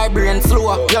for your brain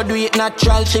slow. You do it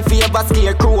natural, she favor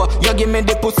scarecrow. You give me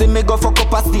the pussy, me go fuck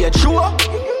up a stage show.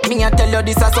 Me a tell you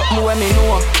this a something where me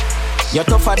know. You're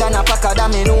tougher than a packer that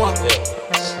me know.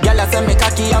 Girl a say me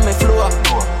cocky and me flow.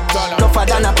 Tougher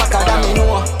than a packer that me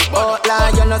know. Outlaw,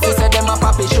 you know she say them a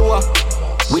papi show.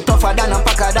 We tougher than a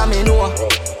packer that me know.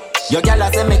 Your girl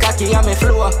a say me cocky and me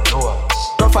flow.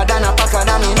 Tougher than a packer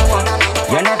that me know.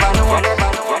 You never know.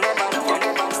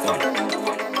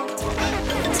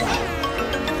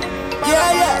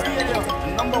 Yeah.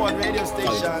 #1 radio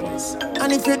stations.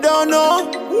 And if you don't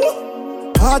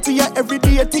know, party ya every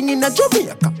day thing in a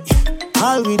Jamaica.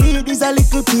 All we need is a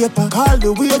little paper. Call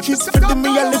the waitress for do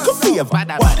me a little favor.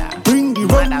 Bring the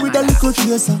rum with a little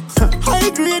chaser.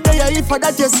 High grade there if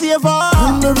that you savor.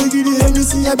 And never give the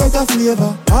Hennessy a better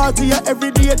flavor. Party ya every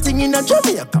day thing in a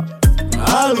Jamaica.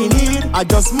 All we need are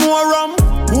just more rum,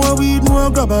 more weed,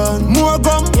 more grabber, more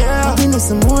gum. Yeah, we know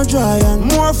some more dry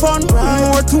and more fun.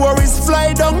 More tourists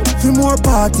fly down for more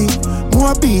party,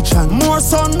 more beach and more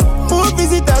sun. More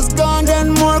visitors gone,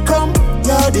 then more come.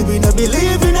 Yeah, they will not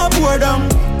believe in a boredom.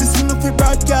 This is not for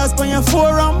broadcast on your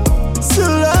forum.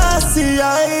 Selassie,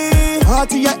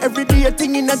 party ya every day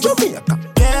thing in a Jamaica.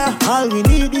 Yeah, all we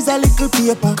need is a little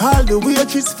paper. Call the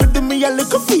waitress for do me a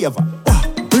little favor.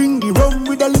 Bring the rum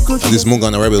with a little. This Munga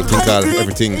on a rebel thing called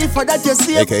Everything,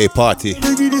 aka Party.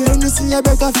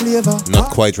 Not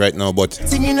quite right now, but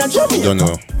don't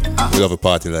know. We love a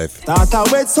party life. Start a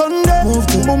wet Sunday, move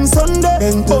to Boom Sunday,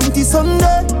 then Bounty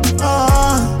Sunday.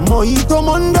 Mojito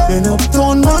Monday, then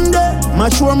Uptown Monday,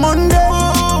 Mature Monday.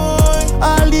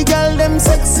 All the girls them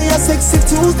sexy, a sexy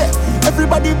Tuesday.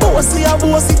 Everybody bossy, a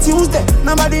bossy Tuesday.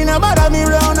 Nobody no bother me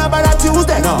round about a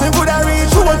Tuesday. No. Me coulda reach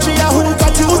poetry a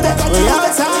hookah Tuesday.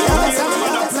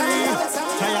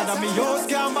 Tired of me house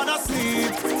can't bother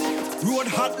sleep. Road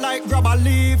hot like grab a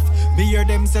leaf. Me hear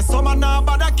them say some a nah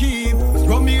bother keep.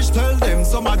 Rummage tell them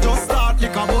some a just start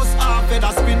like a bus half. Head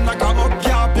a spin like a up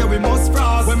cap. Yeah we must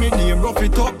frost. When me name rough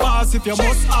it up pass. If you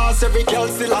must ask, every girl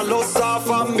still a lost off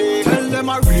on me. Tell them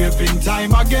a raving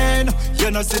time again.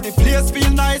 You know see the place feel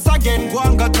nice again. Go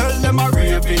and go tell them a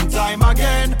raving time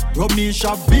again. Rummage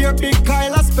a beer big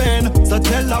Kyle a spend. So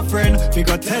tell a friend, we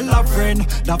go tell a friend.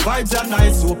 The vibes are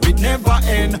nice, hope it never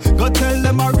end. Go tell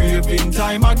them a raving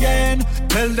time again.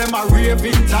 Tell them a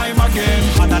raving time again.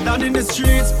 Other than in the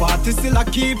streets, party still a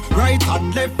keep. Right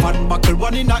and left and buckle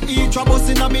one in a each. A bus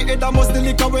in a me head, a must the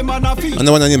liquor we man a feet. And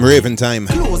the one named Raven Time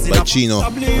by Chino,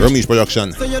 Ramesh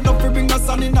Production. So you don't bring us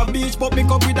sand in the beach, but me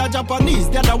come with a Japanese.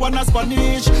 The other one a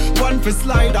Spanish. One for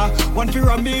slider, one for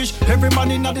Ramish. Every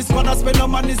man in this squad a spend no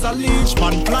man is a leech.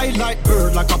 Man fly like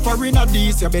bird, like a foreigner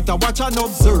this. You better watch and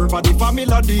observe of the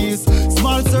family of this.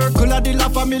 Small circle of the la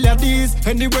familia this.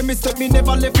 Anyway me step me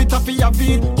never left it up for your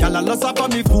feet. Y'all a lost up on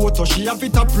me photo, she have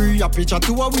it a pre. A picture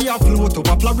to her we a float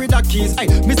over Florida Keys. Hey,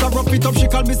 Mr. Rough it up, she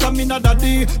call Mr. Mina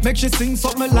Daddy. Make she sing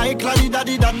something like Ladi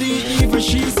Daddy Daddy. Even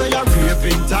she say a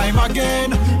raving time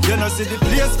again. You know see the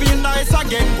place feel nice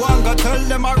again. Go and go tell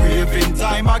them a raving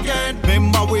time again.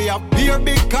 Remember we have beer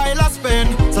big Kyle a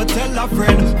spend. So tell a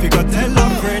friend, we go tell a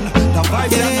friend. The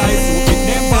vibes are nice, so it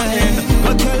never end.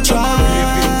 Go tell them a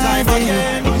raving time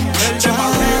again. Tell them a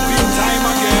raving time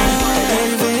again.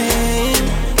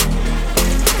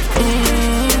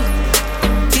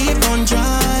 Keep on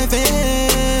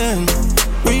driving,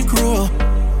 recruit.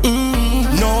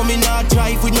 No, me not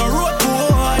drive with no road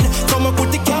code. Come and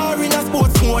put the car in a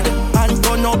sports mode and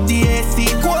turn up the AC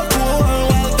cold.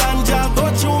 Well, ganja go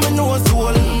through me nose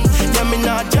hole. Yeah, me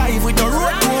not drive with no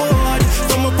road code.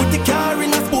 Come and put the car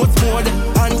in a sports mode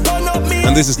and turn up me.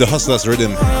 And this is the Hustlers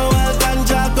Riddim. Well,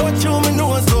 ganja go through me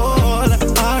nose hole.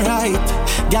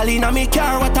 Alright, gal inna me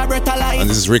car, what a breath of life. And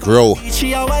this is Rick Rowe.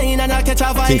 She a wine and I catch a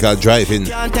vibe. Think I'll drive in.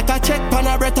 Can't take a check pan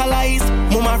a breathalyze.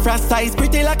 Mama frost size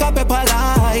pretty like a pepper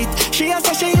light. She a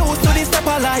say she used to this step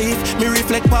of life. Me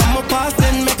reflect on my past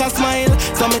and make her smile.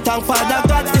 So me thank Father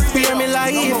God to spare me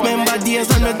life. Remember days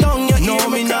when me down you know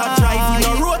me not drive with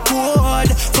no road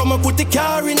code. So me put the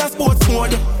car in a sports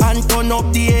mode and turn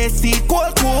up the AC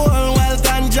cold. While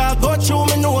ganja go through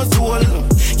me nose hole.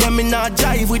 Yeah, me not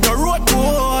drive with no road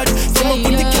code. So me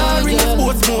put the car in a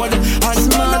sports mode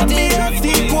and turn up the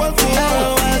AC cold.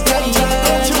 While ganja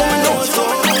go through me nose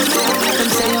hole. Them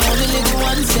say you only live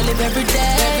once, you live every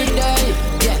day. Every day,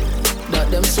 yeah. That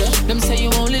them say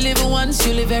you only live once,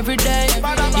 you live every day.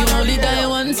 You only die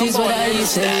once is what I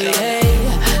say. Hey,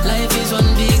 life is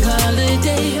one big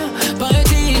holiday,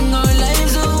 partying our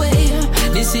lives away.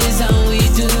 This is how we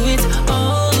do it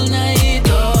all night,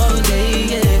 all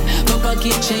day. Yeah, for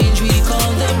pocket change we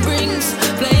call the brings.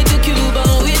 Fly to Cuba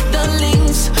with the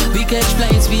links. We catch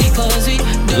flights because we.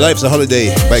 Life's a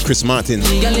Holiday by Chris Martin.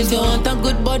 Girl, if you want a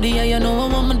good body, yeah, you know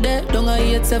I'm on there. Don't I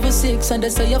 876 and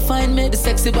that's how you find me. The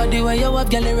sexy body where you have,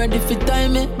 girl, you ready for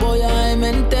time me. Boy, I'm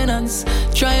maintenance.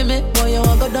 Try me, boy, you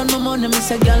want go down my money. Me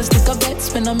say, girl, stick a bet.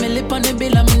 Spend a million on the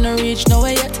bill, I'm in no reach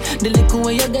nowhere yet. The little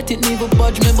way you get it, never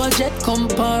budge me budget.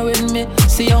 Compare with me,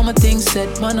 see how my things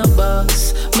set. Man a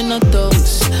boss, me not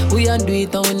toast. We a do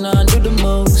it and we not do the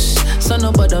most. So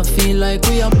nobody feel like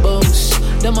we a boss.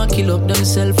 Them a kill up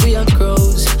themselves, we a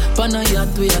crows. Pan a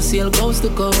yacht, we a sail coast to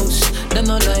coast. Them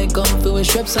not like comfy, we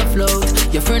strips afloat.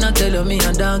 Your friend a tell you me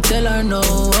a dog, tell her no.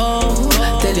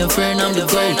 Tell your friend I'm the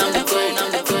goat.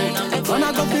 When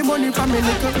I got the money from me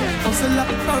little, hustle up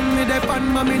from me, they pan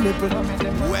my nipple.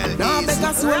 Well, now beg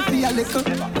a soul for a little.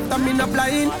 After me not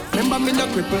blind, remember me not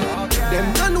cripple.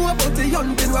 Them don't know about the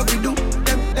young thing what we do.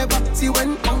 Them never see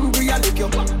when hungry a lick you.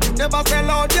 Never sell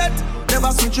out yet,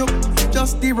 never switch up.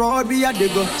 Just the road we a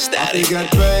dig up. Static get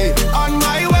paid. On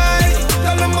my way,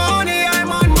 tell the money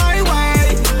I'm on my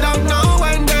way. Don't know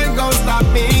when they gon' stop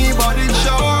me, but it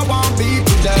sure won't be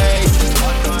today.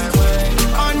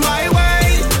 On my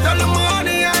way, tell the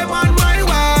money I'm on my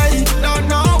way. Don't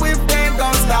know if they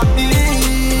gon' stop me.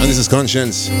 And this is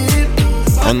Conscience.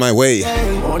 On my way.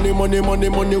 Money, money, money,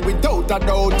 money without a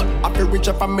doubt. After reach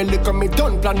a family, come me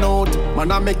don't plan out.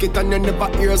 Man, I make it and you never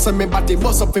hear so me body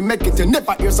bust up and make it. You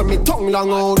never hear so me tongue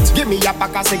long out. Give me a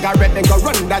pack of cigarette and go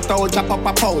run that out. Chop up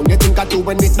a pound. You think I do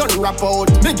when it done rap out.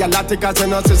 Me girl a take a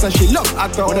ten out, say she love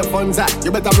at all. The fun's at,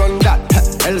 you better run that.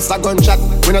 Else a gunshot.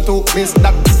 We not to miss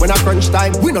that. When I crunch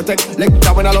time, we not take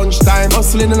lecture when I lunch time.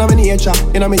 Hustling in my nature,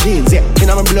 in my jeans, yeah, in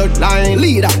my bloodline.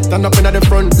 Leader, stand up in the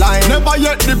front line. Never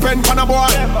yet depend on a boy.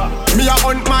 Me a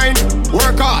hunt mine,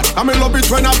 work hard. I me love it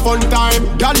when a fun time.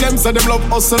 Girl them say them love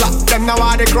hustler, them now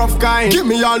are the gruff kind. Give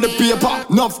me all the paper,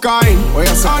 enough kind. Oh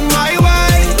yes, on my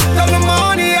way, tell the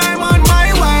money I'm on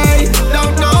my way.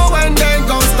 Don't know when they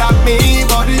gon' stop me,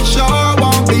 but it sure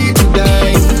won't be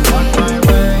today. On my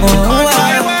way, on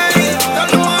my way,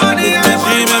 tell the money I'm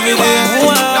on my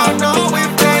way. Don't know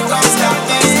if they gon' stop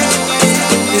me.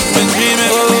 It's my dream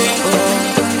every day.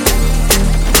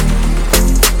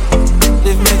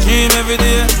 Live my dream every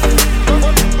day.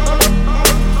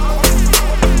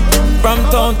 From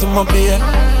town to my beer.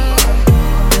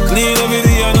 Clean every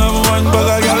day and have one bag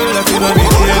of girl that in the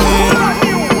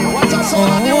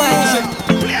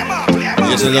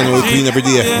Yes, I don't know, we clean every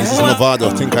day. This is Nevada.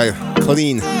 Think I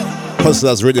clean.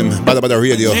 Hustlers Riddim, Badda Badda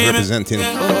Radio representing.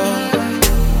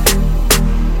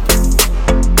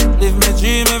 Live my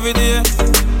dream every every day.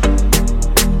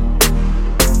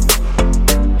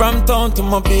 From town to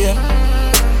my beer.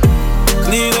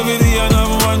 Clean every day and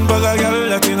have one bag of girl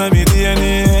that in my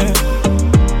DNA.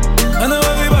 I know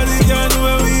everybody can do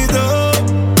what we do.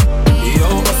 Yo,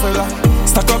 fella,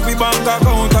 stack up the bank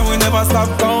account and we never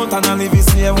stop count and I live the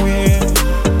same way.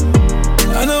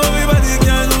 I know everybody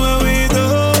can do what we do.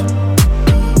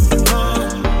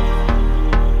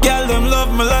 Girl, them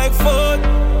love me like food.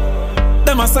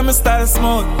 Them a say me style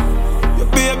smooth. Your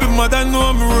baby mother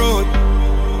know me road.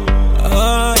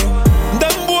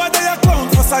 Them boy they a clown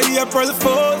for say April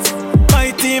Fools.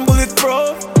 My team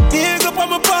bulletproof. Hands up on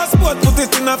my passport, put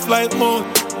it in a flight mode.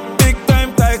 Big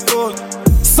time tycoon.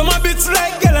 Some a bitch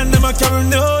like girl and them a carry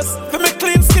nose. For me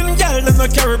clean skin girl, them a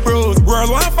carry bros. World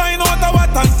wanna find out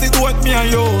what antidote me a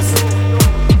use.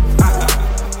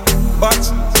 Watch,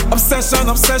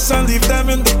 obsession, leave them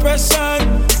in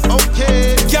depression.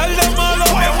 Okay, girl them all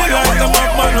over me like them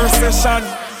have man recession.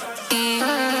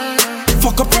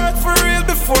 Fuck apart for real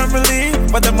before me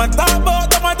leave. But them a talk about,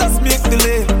 them a just make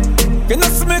delay. You know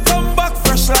see me come back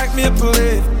fresh like maple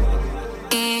leaf.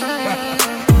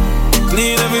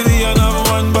 Clean every day and have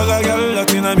one bag of girl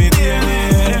that in a me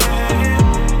DNA.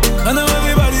 I know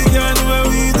everybody can do what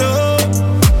we do.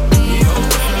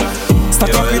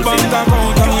 Stack up the bank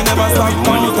account and we never stop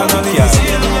count and only the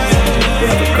same way. We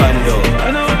have a condo.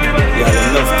 We have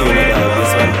enough to know that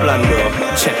this one plan though.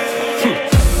 Check.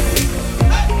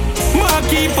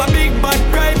 Keep a big bad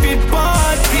private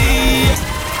party.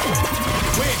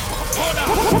 Wait, hold on.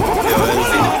 Yo,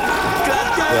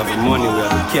 we have the money, we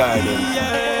have the car,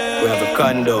 we have a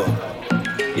condo.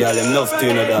 Yeah, them love to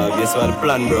know that. Guess what the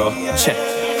plan, bro? Check.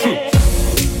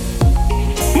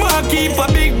 Keep a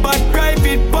big bad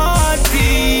private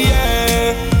party.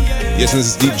 Yes, this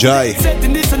is DJ.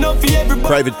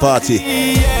 Private party.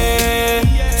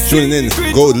 Tuning in.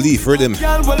 Gold Leaf Riddim.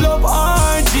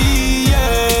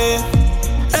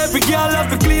 Every girl have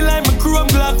to clean like my chrome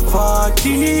black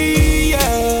party,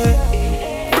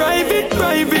 yeah. Private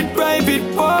party,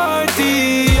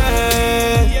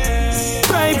 yeah.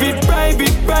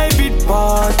 Private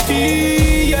party,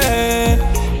 yeah.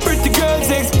 Pretty girls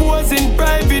exposing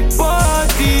private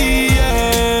party,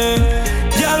 yeah.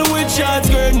 Girl with shots,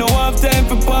 girl, no have time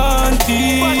for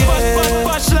party, yeah.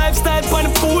 Posh lifestyle on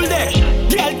the pool deck.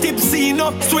 Girl tipsy,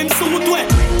 no swimsuit wet.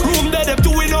 Room that them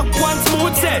doing up one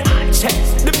smooth set. Check.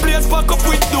 The place fuck up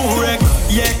with do-rec,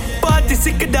 yeah. Party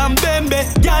sicker than Bembe.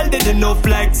 Girl dead enough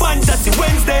like Fantasy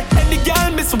Wednesday. And the girl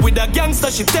miss with a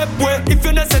gangster, she step way. If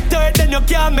you not say third, then you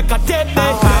can't make a tape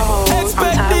day.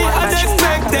 Expect the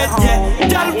unexpected, yeah.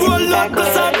 Girl roll up,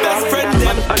 plus our best friend,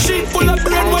 them. She full of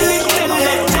brain, well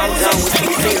intellect.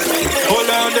 Hold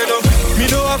on, they don't. Me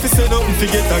no have to say nothing to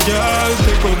get a girl.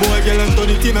 Take a boy, girl, and turn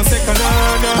it in a second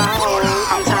hand.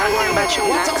 I'm tired of worrying about you.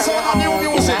 What's up, so I'm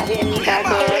new music? I didn't need that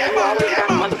good. You always got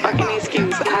a motherfucking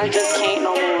excuse. I just can't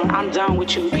no more. I'm done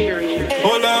with you, period.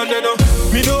 Hold on, they don't.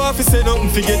 Me no have to say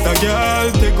nothing to get a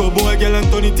girl. Take a boy, girl, and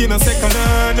turn it in a second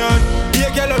hand.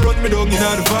 Yeah, girl, I run me down in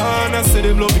the van. I say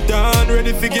them love it down,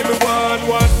 ready to give me one.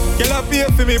 Girl, I pay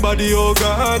for me body, oh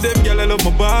God. Them girl, I love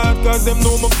my bad, cause them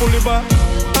know me fully back.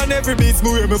 And every beats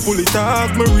me wear me pull it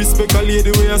off. Me respect a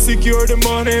lady way I secure the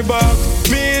money back.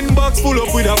 Me inbox full up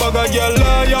with a bag of girl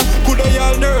liar. Coulda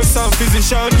y'all nurse and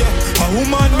physician, yeah. A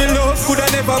woman me love, coulda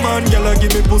never man. Girl I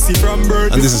give me pussy from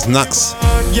birth. And this is Nax.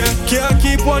 Yeah, can't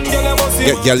keep one girl I must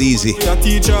get girl easy. A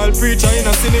teacher, I'll preacher in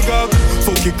a synagogue.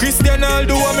 Fuck you Christian, I'll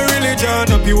do what me religion.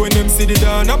 Happy when them see the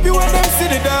dawn, happy when them see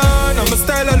the dawn. I'm a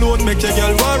style alone, make your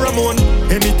girl war Ramon.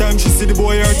 Anytime she see the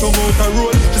boy, her tongue out a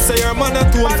roll. She say her man a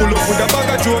tone full up with a bag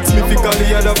of jokes. Me pick all the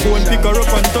other phone, pick her up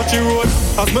and touch the road.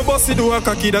 As me bossy do a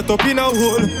cocky that up in a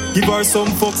hole. Give her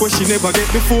some fuck what she never get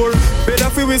before. Better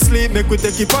fi we sleep, make we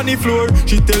take it on the floor.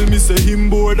 She tell me say him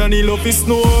bored and he love his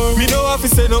snore. Me no have to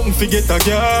say nothing fi get a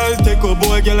girl. Take a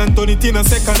boy girl and turn it in a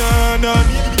second hand.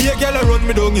 Yeah, girl I run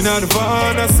me down in the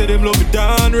van. I say them love it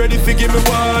down, ready fi give me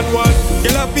one.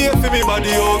 Girl I pay for me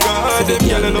body, oh God. Them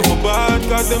girl I love my bad,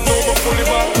 cause them know me fully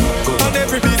back. And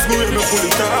every beat me wear me fully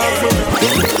tag.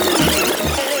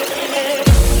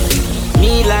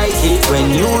 Me like it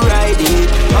when you ride it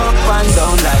up and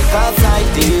down like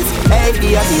arthritis. Hey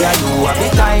dear, you have the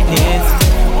tightness.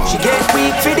 She get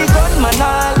weak for the gunman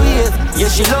always. Yeah,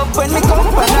 she love when me come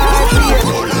for her face.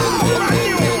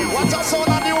 What's up, son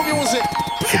of new music?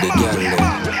 For the girl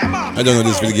them. I don't know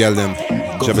this for the girl them.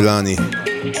 Jabalani,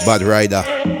 Bad Rider,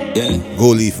 yeah. Go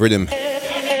Leaf Riddim.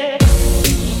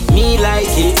 Me like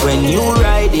it when you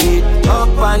ride it up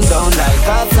and down like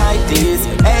arthritis.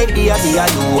 Hey dear,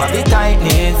 you have the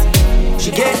tightness. She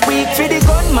get weak for the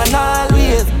gunman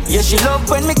always. Yeah, she love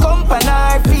when me come on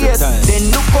her face.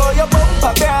 Then look how your bumper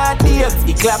broad days.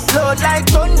 He clap loud like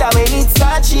thunder when it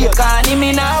start shake. Can't him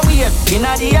in a wait.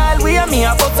 Inna the hallway, me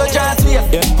a bust a jazz way.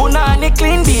 Put on the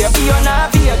clean beer, be on a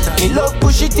beat. Me love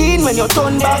push it in when you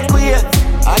turn back way.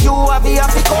 And you have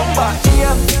to come back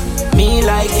here. Me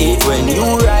like it when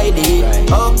you ride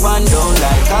it up and down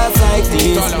like a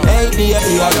cyclist. Hey baby,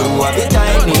 you have the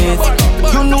tightness.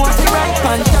 You know the right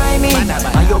pan timing.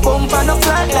 And your bumper no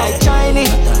flat like Chinese.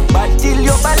 But till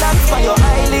you balance for your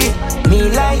eyelid.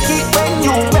 Me like it when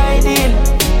you ride it.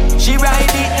 She ride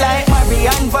it like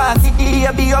Marianne Varsity.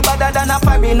 You be your better than a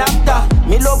foreign actor.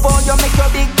 Me love how you make your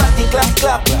big body clap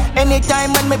clap.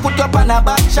 Anytime when me put you on a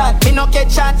back shot. Me no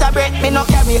get shot a breath, me no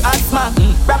carry asthma.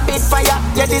 Rapid fire,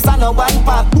 yeah this a no one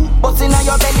pop. Bust inna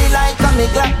your belly like a me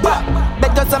glad pop.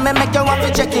 Better so me make you want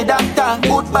to check the doctor.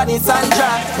 Good body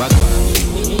Sandra.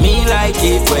 Me like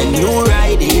it when you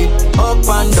ride it up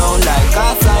and down like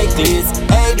a cyclist.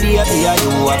 Hey baby,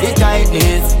 you have the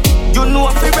tightness. You know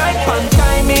if you right pan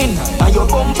timing. And your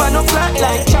bumper no flat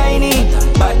like Chinese.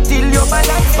 But till you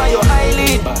balance by your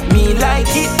eyelid. Me like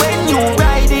it when you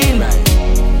riding.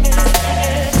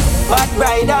 Bad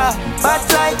rider, bad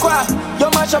like what? You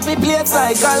mash up the plates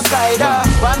like Al-Qaeda.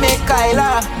 What make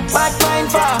Kyla? Bad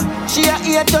mind for? She a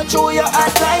ear to chew your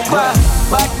heart like what?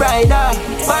 Bad rider,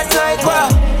 bad like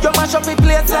what? You mash up the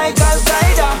plates like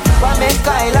Al-Qaeda. What make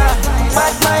Kyla?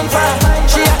 Bad mind for?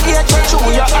 She a ear to chew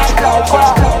your heart like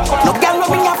what? No girl no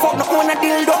me a fuck no own a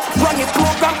dildo. Run the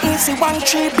program easy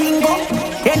 1-3 bingo.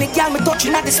 Any girl me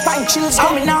touching at the spine chills.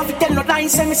 Coming out we tell no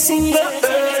lies and me single.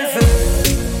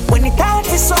 When it hard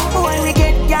for some boy we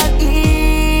get y'all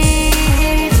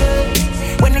easy.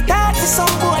 When it hard for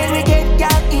some boy we get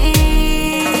y'all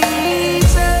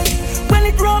easy. When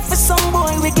it rough for some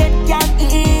boy we get y'all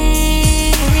easy.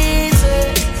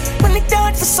 When it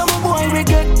hard for some boy we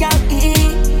get y'all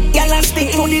easy. Y'all a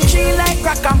stick to the tree like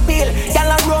crack and peel.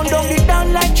 Y'all a run down the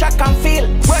down like track and field.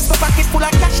 Worst the pocket full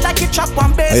of cash like you chop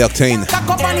one base. I-Octane. Cock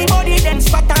up on the body then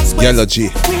spot and squeeze. Geology.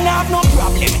 We have no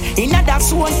problem. In a that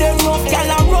zone them rough.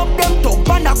 Y'all a rub them top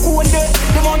and a cool them.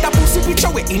 Them want a pussy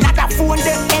picture with in a that phone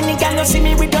them. Any girl you see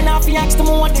me we don't have to ask the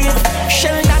motive.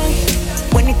 Sheldon.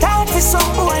 When it hard for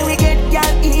some boy we get y'all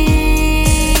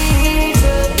easy.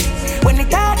 When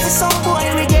it hard for some boy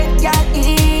we get y'all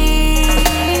easy.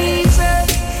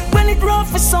 When it rough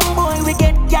for some boy we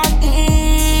get y'all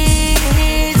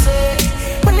easy.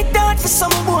 When it hard for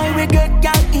some boy we get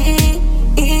y'all easy.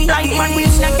 Like man we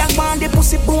in a gang band the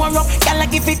pussy bore up. Y'all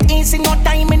give it easy no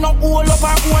time me no hold up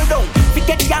or hold down. We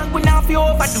get y'all we not fi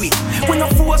overdo it. We no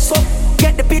force up.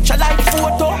 Get the picture like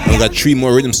photo. We got 3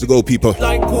 more rhythms to go, people.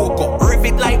 Like Coco, rip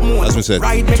it like moon. As we said,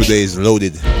 today is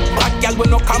loaded. Bad girl we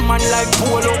no come on like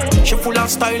polo. She full of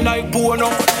style like Bono.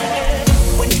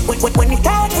 When it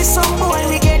hard for some boy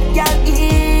we get y'all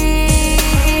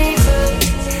easy.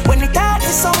 When it hard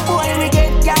for some boy we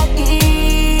get y'all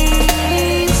easy.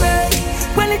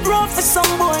 When it rough for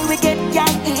some boy we get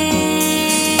y'all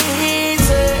easy.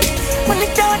 When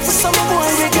it hard for some boy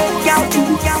we get y'all easy.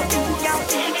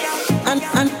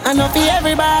 And not for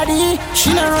everybody.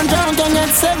 She not run down can get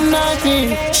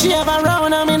 790. She have a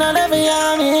round and me not ever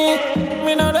yummy.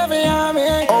 Me not ever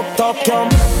yummy. Up top come.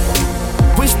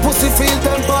 Wish pussy feel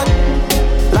tempered.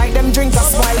 Like them drink a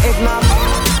smile eggnog.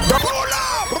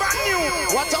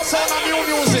 What's up sound of new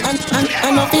music?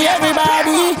 And not for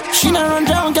everybody. She not run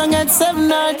down can get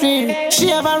 790. She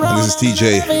have a round. This is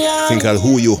TJ. Think I'll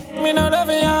who you. Me not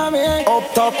ever yummy.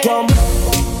 Up top come.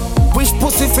 Wish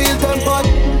pussy feel tempered.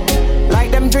 Like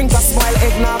them drink a smile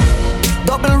eggnog.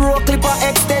 Double row clipper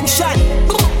extension.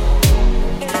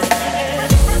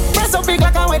 Press up big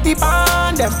like a wetty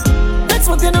pan them. That's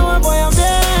what you know boy I'm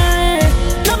very.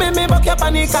 Now me buck up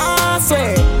on the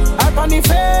causeway. Up on the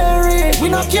ferry. We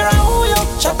no care who you.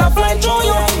 Shut up fly through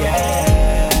you.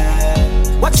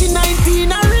 Watching 19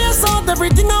 and race out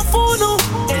everything I fool no.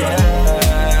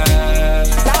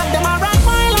 That them a rock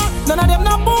mile. None of them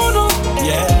no boodoo.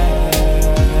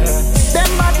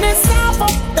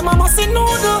 Them a must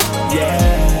noodle.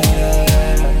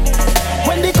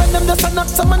 When they cut them just a knock,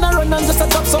 some man a run and just a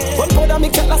drop. So one powder me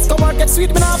cat last come out get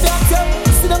sweet, me now fi act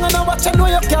you. Sit down and watch and know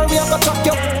you carry and go chuck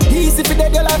you. Easy fi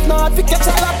dead your life now, hard fi catch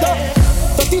a laptop.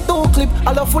 32 clip,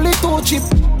 I love fully 2 chip.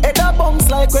 Head a bounce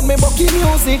like when me bucky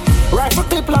music. Rifle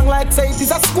clip long like say it is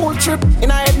a school trip.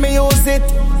 In a head me use it.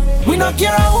 We no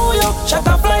care who you, shut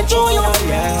up fly through you.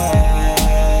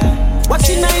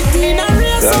 Watching 19 and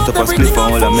race out everything I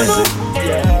follow.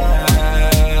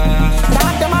 None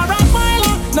of them a rock mile,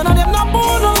 none of them no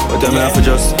bono. What time I have to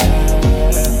just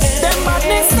them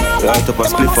badness now. light up a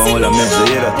split for all the members, you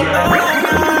hear that?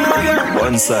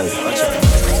 one side.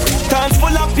 Hands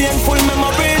full of painful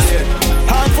memories.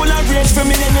 Hands full of rage for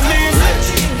me enemies.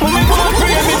 When me go and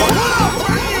pray me.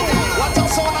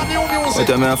 What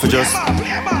time I have for just?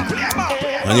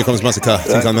 And here comes Massacre,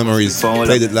 Think on Memories.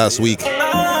 Played it last week.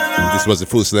 This was the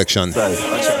full selection. Hands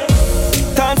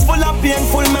full of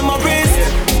painful memories.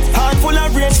 Hands full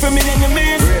of rage for me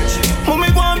enemies. When me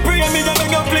go and pray me, I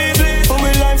beg you please. For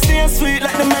me life stay sweet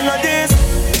like the melodies.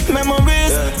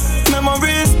 Memories,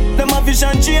 memories. Them a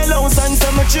vision, jailhouse and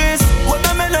cemeteries. What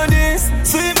the melodies,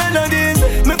 sweet melodies.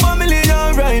 Me family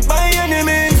alright by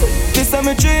enemies. The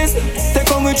cemeteries, take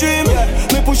on my dream.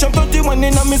 Me push up 31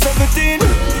 in me 17.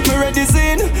 Me ready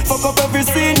scene, fuck up every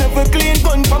scene. Never clean,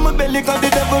 gun from my belly cause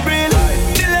the devil real.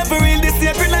 The level real, this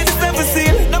sacred like the seven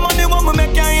seal. Them only one me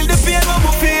make you heal the pain what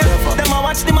we feel. Them a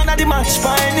watch the man at the match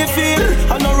by any field.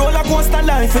 On a roller coaster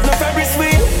life with no Ferris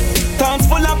wheel. Times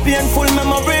full of painful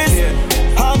memories.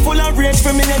 Heart full of rage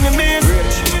for me enemies.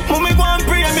 When me go and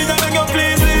pray me, I beg you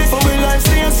please. For me life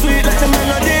stay sweet like the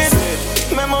melodies.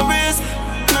 Memories,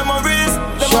 memories.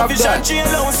 Them a vision,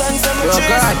 jailhouse and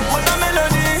cemeteries. What the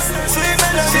melodies, sweet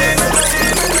melodies.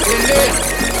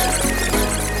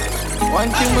 One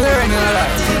thing we learn in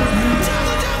life,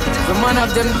 the man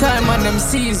of them time and them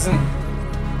season.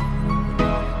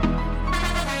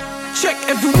 Check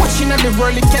every watching of the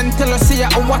world, it can tell us here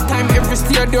at what time every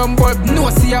stadium bulb. No,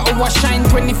 see ya over shine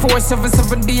 24/7,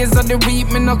 7 days of the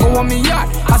week. Me no go on me yard.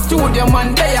 I studio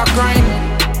man, they are grind.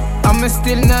 I'ma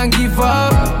still not give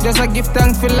up. Just a give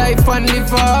thanks for life and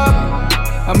live up.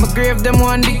 I'ma grave them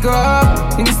one dig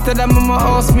up. Instead of my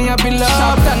house, me I be loved.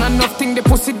 Sharp than enough thing they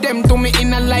pussy them to me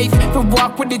in a life. If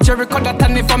walk with the Jericho that I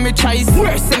never me choice.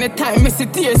 Worse anytime, me see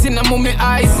tears in a my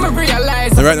eyes. Me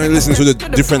realize. Right now, listen to the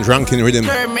different ranking rhythm.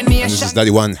 And this is Daddy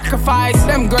One.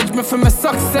 Them grudge me for my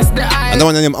success, the eyes. And the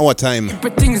one named Our Time.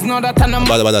 But things know that I'm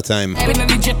Badda Badda Time.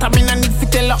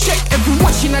 Check every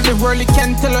watching of the world, it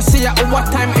can tell us see ya over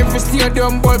time every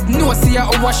stadium bulb. No, see ya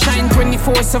over shine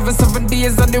 24/7, 7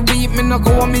 days of the week. Me no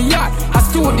go on me yard. I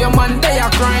studio man, they are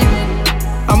grind.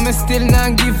 I'ma still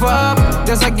not give up.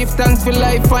 Just a give thanks for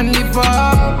life and live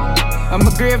up. I'ma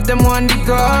grave them one dig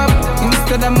up.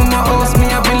 Instead of my house, me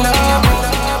I be love.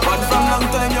 But from long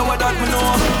time, you what that me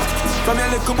know. From your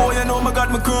little boy, you know me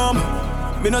got me crumb.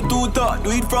 Me not too thought, do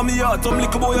it from me heart. Some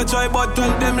little boy, you try, but tell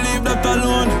them leave that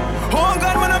alone. Oh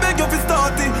God, man, I beg you for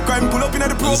starting. Crime pull up in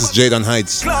the pro. This is Jade on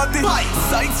Heights.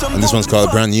 And this one's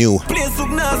called Brand New. Place look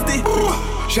nasty.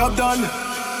 Shop done.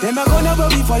 Them a gonna go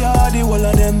be for you, the whole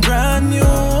of them brand new.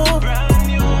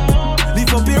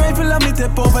 Lift up your rifle and me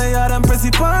tap over yard and press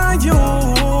it for you.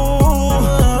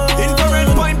 Infrared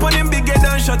point pon him bigger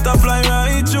than shut up fly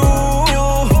right through.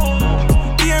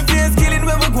 Your face killing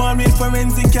when we go on with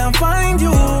forensic can't find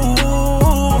you.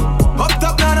 Up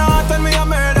top now the heart and me a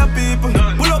murder people.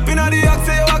 Pull up in the axe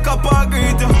say you walk up and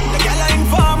greet you. The girl a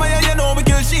informer, yeah you know we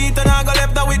kill shit. And I go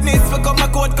left the witness for come my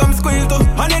court come squeal too.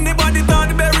 And anybody thought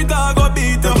the berry dog go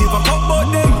beat you. Give a fuck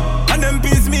about them and them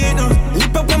peace me no.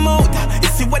 Lip up them out, you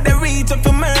see what they reach up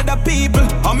to murder people.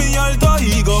 And me alter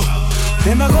ego.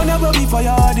 Them a gonna go be for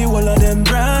you, the whole of them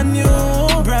brand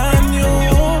new, brand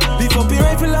new. Lift up your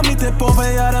rifle and me tap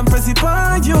over yard and press it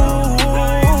on you.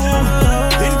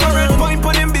 Infrared point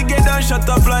pon him bigger than shut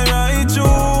up fly right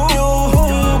through.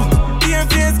 Your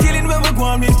face killing when we go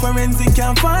on with forensic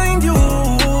can't find you.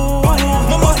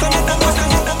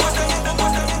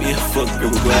 Yeah, fuck, we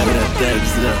go out with that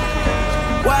tags now.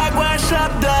 Why go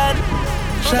shop done?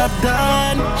 Shop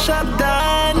done, shop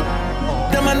done.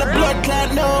 Them on the blood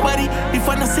clot, nobody. If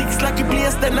I'm a 6 like you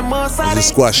place, then the most This is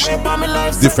Squash.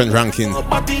 Different ranking.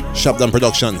 Shop Down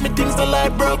Production. Me things the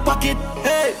like broke pocket.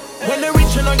 Hey, when they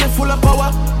reach you know you're full of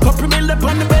power. Couple mil up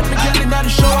on the bed, me girl in the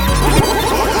shower.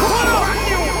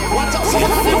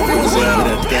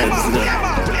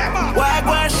 Why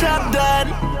go shop done?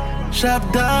 Shop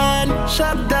done,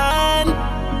 shop done.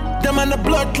 Them on the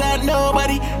blood clot,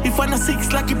 nobody. If I'm a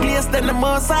 6 like you place, then the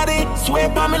most of it. Swear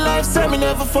by my life, say me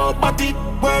never fall body.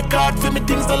 Work hard for me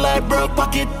things the like broke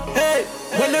pocket. Hey,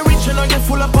 when they reach you know you're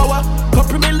full of power.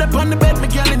 Couple mil up on the bed, me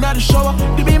girl in the shower.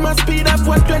 The beam my speed up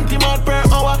 120 miles per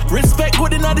hour. Respect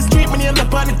good in the street, me name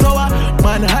up on the tower.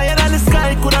 Man higher than the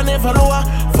sky, coulda never lower.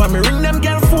 For me ring them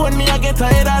girl phone, me I get a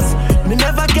headers. Me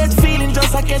never catch feeling,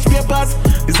 just I catch papers.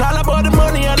 It's all about the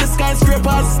money and the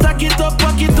skyscrapers. Stack it up,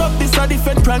 this a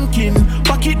different ranking.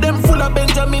 Pocket them full of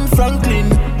Benjamin Franklin.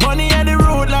 Money at the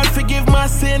road, Lord forgive my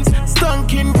sins.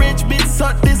 Stunking rich bitch,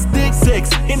 suck this dick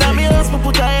sex. In a me house, we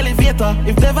put a elevator.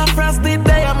 If never frost it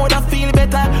there, I woulda feel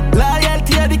better.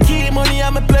 Loyalty are the key, money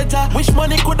I'm a pleasure. Wish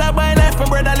money coulda buy life, my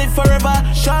brother live forever.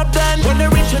 Sharp done, when they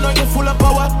rich, you know you're full of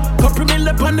power. Couple mil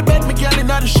up on the bed, me girl in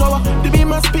the shower. The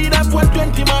beam a speed up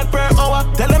 120 miles per hour.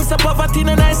 Tell them some poverty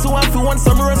no nice, so if you want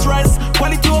some roast rice.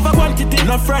 Quality over quantity,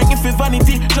 not frank if it's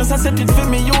vanity. Just I set it for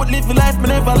me, you would live life, me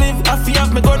never live. I feel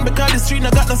have me gun because the street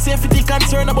I got no safety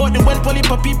concern about the well poly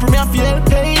for people, me I feel.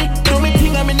 Hey, do me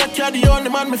thing, I'm in a car, the only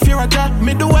man me fear a job.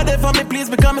 Me do whatever me please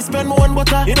because me spend my own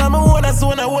butter. You know my own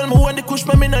zone, I hold my own the kush,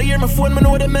 me no hear my phone, me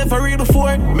know them never read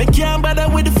before. Me can't bother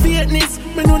with the fakeness,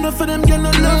 me know enough of them girl no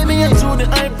love me. I do the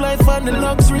hype life and the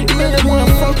luxury, me them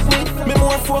wanna fuck with. Me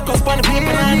more focus on the people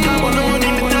and I want to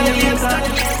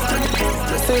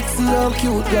sexy and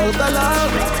cute girl galore.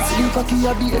 See you cocky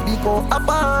a baby go up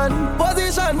on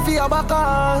position for your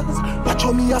backers. Watch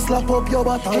how me a slap up your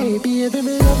bottom. Hey baby,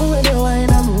 me love when you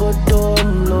wine and go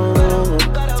down low.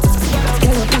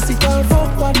 Girl your pussy can't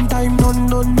fuck one time, no.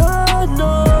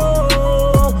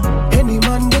 Any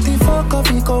man get the fuck off,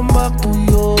 he come back to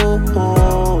you.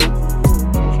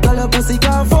 Girl your pussy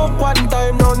can't fuck one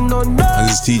time, no. And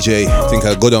this is TJ, I think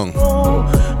I'll go down.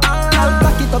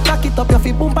 Back it up, you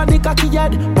feel Bumpa the cocky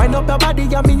head. Wind up your body,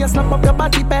 you mean you slap up your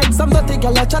body bed. Some dirty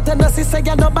girl a chat and say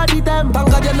you nobody them.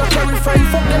 Thank God you not carry friend,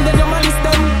 fuck them then you minus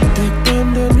them. Take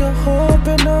them then you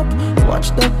open up.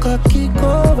 Watch the cocky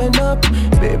going up.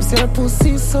 Babes your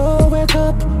pussy so wet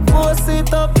up. Force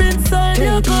it up inside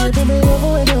your gut. Baby me love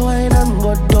when you wine and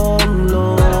go down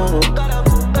low.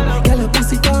 Girl your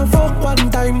pussy can't fuck one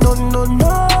time, no.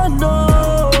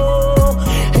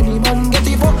 Any man get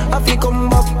the fuck, I feel come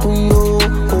back to you.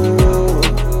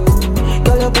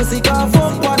 Pussy can't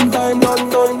fuck one time, no.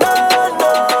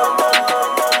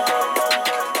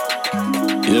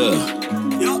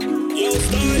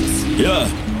 Yeah.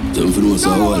 Them for those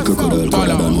who are crocodile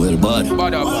colder than well bad.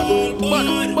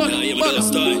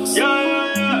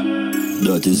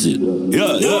 That is it.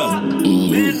 Yeah.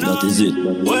 That is it.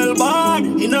 Well bad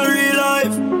in a real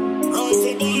life.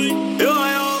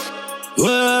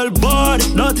 Well bad,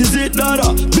 that is it,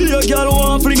 dada. Be a girl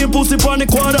want flinging pussy on the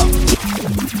quadra.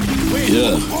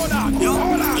 Yeah.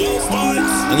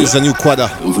 And it's a new quadra.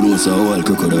 Well,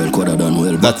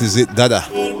 that is it, dada.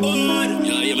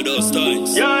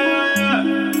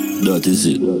 That is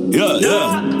it. Yeah.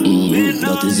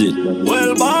 That is it.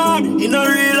 Well, bad in a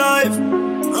real life.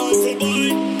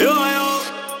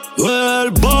 Well,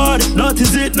 bad, that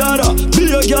is it, dada. Be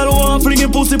a girl want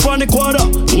flinging pussy on the quadra.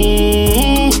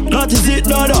 That is it,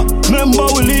 dada. Remember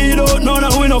we lead out, none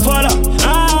of we no father.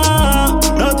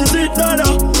 That is it, dada.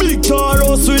 Big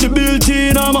Taurus with the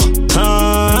built-in armor.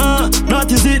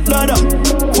 That is it, dada.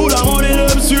 Full of money,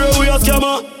 them swear we a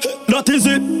scammer. That is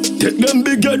it. Take them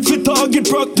big head for target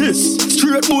practice.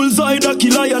 Straight bullseye that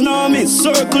kill an army.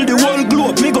 Circle the whole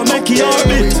globe, me go make it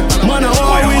orbit. Man, I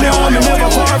want win the army, never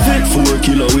forfeit. 4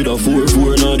 killer with a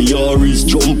 4-4 now the Aris.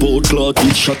 Jump out, clout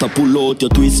it, shut up, pull out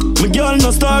your twist. My girl no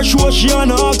star show, she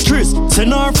an actress.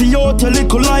 Send her for you, tell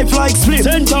little life like split.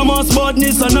 St. Thomas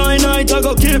badness, a 9 night I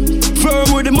go keep.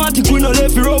 Firm with the matic, we no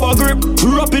left the rubber grip.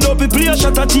 Wrap it up, it play a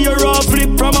shot a tear off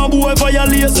flip. From a boy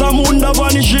violate, some under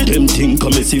vanish it. Them think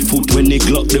come see foot when they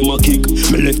glock them a kick.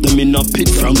 Me left them in a pit,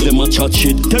 from them a chat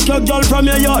shit. Take your girl from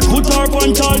your yard, put her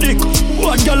on tall dick.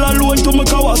 What girl alone to my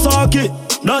Kawasaki?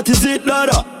 That is it,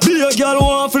 dada. Be a girl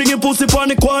want flinging pussy on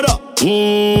the quadra.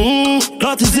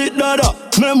 That is it, dada.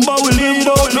 Remember we lead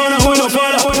out, none of we no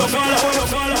father.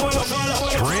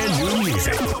 Brand new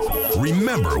music.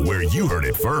 Remember where you heard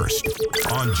it first.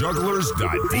 On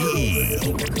jugglers.de.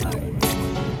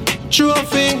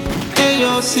 Trophy,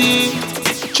 AOC,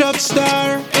 Trap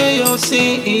Star, AOC,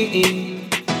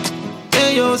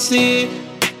 AOC.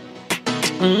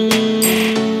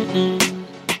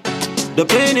 The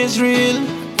pain is real,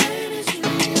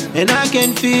 and I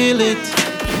can feel it.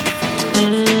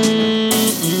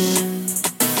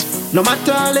 No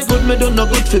matter how good me do no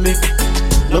good for me.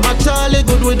 No matter how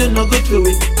good we do no good for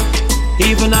we.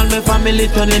 Even all my family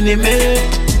turn enemy.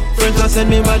 Friends are send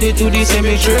me body to the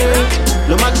cemetery.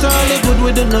 No matter how good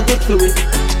we do no good for we.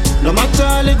 No matter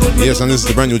how good we. Yes, and this is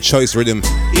the brand new choice Riddim.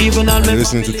 Even all my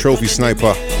listening to Trophy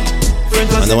Sniper.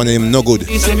 And the one name No Good.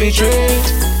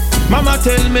 Mama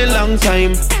tell me long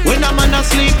time, when a man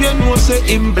asleep you know say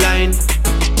him blind.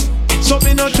 So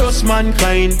me no trust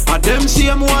mankind, and them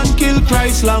same one kill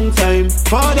Christ long time.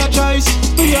 Father choice,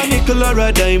 be a nickel or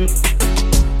a dime.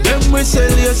 Them we sell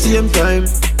you same time.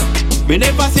 Me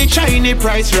never see shiny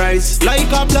price rise. Like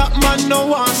a black man, no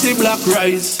one see black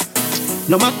rise.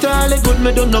 No matter how good,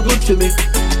 me do no good for me.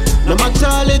 No matter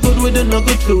how good, we do no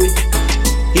good for it.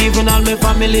 Even all my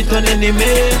family turn enemy.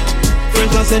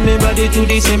 Friends will send me body to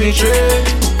the cemetery.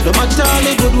 No matter how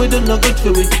good, we do no good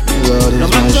for it. No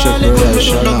matter how good, we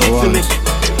do no good for me.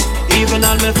 Even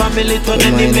all my family turn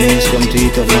enemy.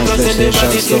 Friends will send me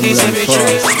body to the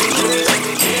cemetery.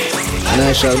 And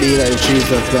I shall be like trees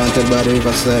that planted by the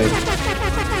riverside.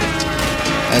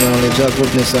 And only God's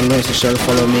goodness and mercy shall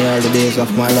follow me all the days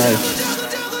of my life.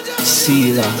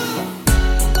 See that.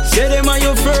 Say them are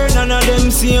your friend, and of them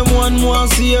same one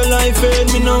want see your life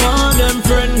end. Me no want them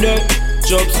friend there.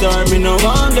 Job star, me no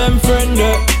want them friend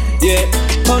there. Yeah,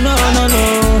 oh no, no,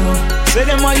 no. Say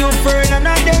them are your friend, and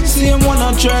of them same one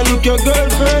want try look your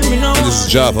girlfriend. Me no want. This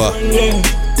is Java.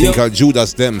 Think I'll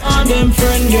Judas them. Them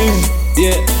friend there.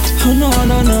 Yeah, oh no,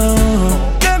 no, no.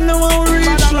 Them no want reach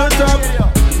the top.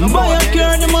 Buy a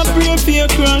car, them a pray for your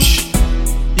crash.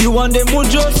 You want them who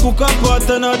just cook a pot,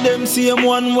 and of them same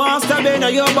one wants to bend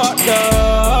on your back,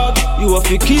 dog. You have to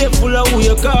be careful of who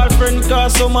you call friend,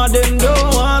 cause some of them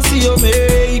don't want to see you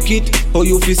make it. Or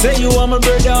you fi say you are my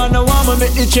brother and I want to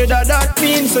make the cheddar, that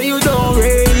means so you don't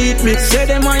rate me. Say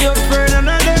them are your friend, and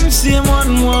of them same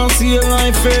one want to see your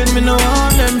life end. Me no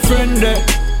want them friend there.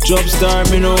 Job star,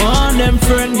 me no want them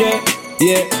friend there.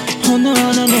 Yeah, oh no,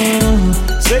 no,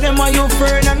 no. Say them are your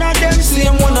friend, and of them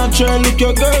same one I try look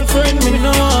your girlfriend. Me no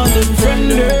want them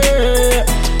friend there.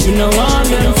 Me no want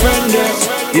them friend there.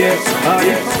 Yeah,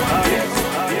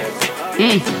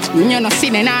 you no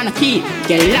see me nah no key.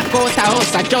 Get lock out a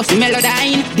house, I just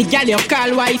melodyne. The gal you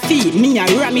call wifey, me a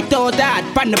ram it out hard.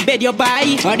 Pan the bed you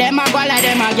buy. Or them a go like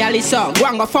them a gal is so. Go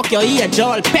and go fuck your ear,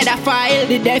 Joel. Pedophile,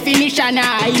 the definition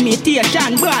of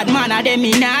imitation. Bad man a them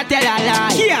me not tell a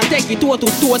lie. Can't take it to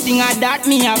thing a that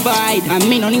me abide. And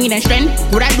me no need a strength.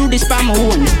 Could I do this by my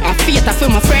own? I fate for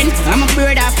my friend. I'm a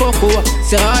bird I fuck up.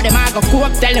 So them a go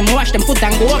cope. Tell them wash them foot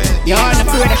and go up. You're not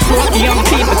afraid of stroke. The young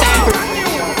people time for.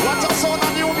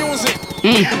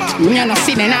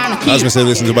 As we say,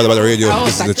 listen to Badda Badda Radio.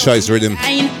 This is the Choice Riddim,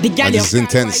 and this is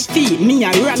Intence.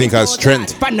 Think as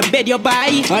strength. Pan the bed you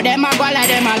buy. Or them a go like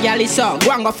them a gal is so.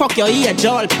 Go and go fuck your ear,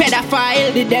 Joel.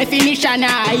 Pedophile, the definition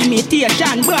of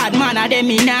imitation. Bad man a them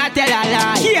me not tell a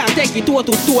lie. Can't take it to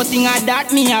thing a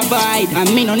that me abide.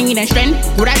 And me no need a strength.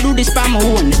 Could I do this by my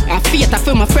own? I fate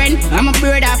for my friend. I'm a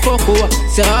bird I fuck up.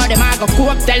 So them a go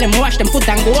cope. Tell them wash them foot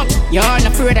and go up. You're not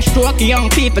afraid of stroke. Young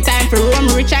people time for roam.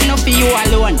 Rich enough for you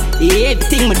alone.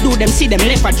 Everything me do, them see them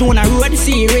left a Jonah Road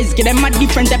series. Give them a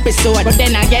different episode. But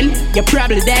then again, you're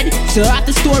probably dead. So half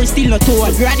the story still not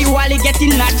told. Gradually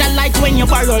getting larger like when you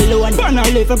borrow loan. Burn a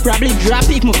live probably drop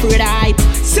if me afraid of hype.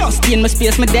 Sustain my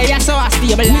space, my day so I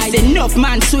stabilize. Enough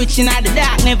man switching out the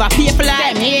dark, never pay for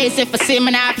life. Them yes, if I say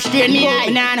me not strain me eye.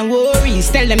 Nah, no worries,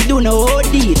 tell them do no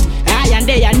OD. I and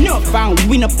they enough and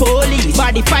we no police.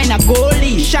 Body find a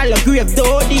goalie, shallow grave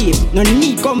do deep. No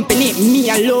need company, me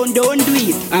alone don't do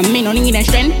it. And me no need a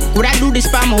strength, could I do this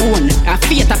by my own? I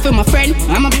fate for my friend,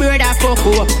 I'm a bird I fuck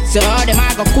up. So them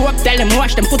I go cope, tell them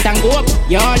wash them foot and go up.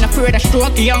 You're not afraid of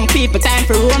stroke, young people time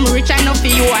for roam. Rich enough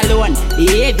for you alone.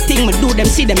 Everything me do, them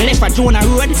see them left a Jonah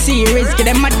Road series. Give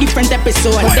them a different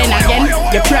episode. But then again,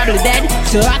 you're probably dead.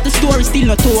 So half the story still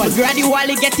not told.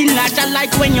 Gradually getting larger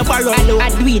like when you borrow loan. I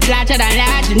do it larger than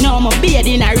large. No more beard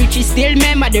in a rich, still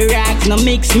remember the rags. No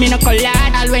mix, me no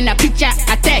collide. All when a picture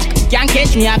attack, can't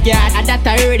catch me off guard. I that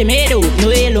I heard the meadow. No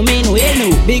hello, me no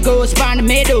hello. Big house from the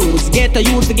meadows. Get a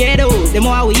youth to ghetto. The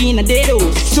more we in a deado.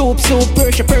 Soup,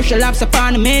 Persia, lobster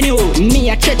upon the menu. Me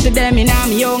I check to them in my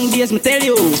young days, me tell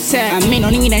you. Say, I me no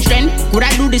need a strength. Could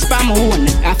I do this by my own?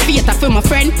 I fate for my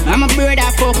friend. I'm a bird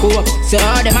I fuck up. So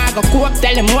them I go cope.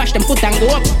 Tell them wash them foot and go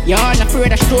up. You're not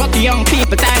afraid of stroke. Young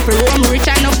people time for roam. Rich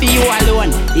enough for you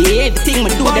alone. Everything me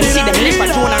do, them see them left a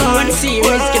Jonah Road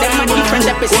series. Give them a different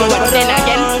episode. But then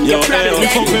again, you're probably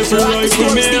dead. So the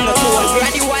story still not told.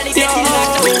 Gradually getting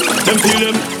larger. Them feel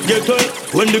them get well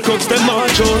when the cooks them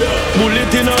march out.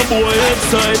 Bullet in a boy head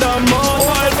side and mouth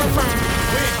wild.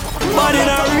 But in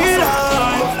a real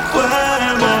life,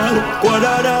 well man, what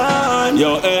I done?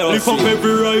 Yo, lift up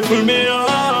every rifle me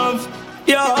have.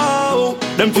 Yo,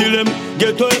 them feel them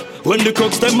get well when the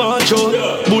cooks them march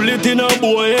out. Bullet in a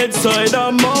boy head side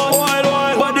and mouth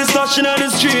wild. But the stashing on the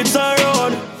streets are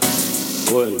run.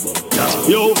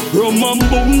 Yo, rum and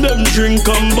boom, them drink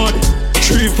and bud.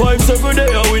 3-5 every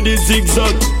day with the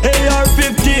zigzag.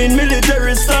 AR-15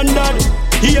 military standard.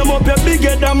 He am up your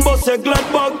bigger than bust a glad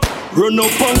bag. Run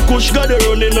up and kush, got the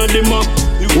running on the map.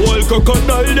 Whole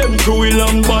crocodile, them cruel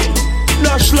and bad.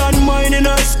 Dash land mine in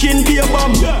a skin be a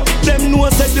bomb. Them know I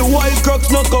said the wild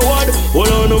crocks not coward. Hold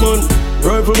on, no man.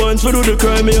 Rifleman's for do the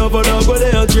crime, me have a dog but they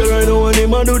are jail right now and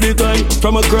him a do the time.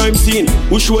 From a crime scene,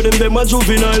 we show them a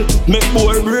juvenile. Make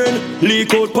boy brain,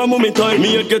 leak out pa moment time.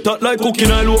 Me head get hot like cooking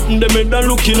oil, open them head and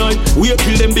looking eye. We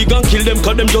kill them big and kill them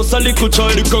cause them just a little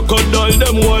child. The crocodile,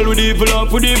 them wild with evil laugh,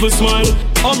 with evil smile.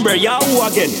 Umbre, yahoo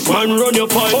again, man run your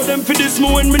fight. Oh them for this me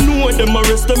when me know when them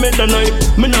arrest them at the night.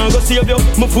 Me nah go save you,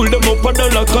 me pull them up a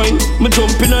dollar kind. Me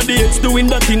jump in a the X doing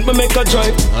that thing, me make a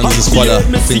drive. And this is Fada,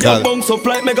 think I'll bounce up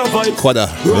like mega vibe. Fada,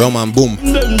 rum and boom.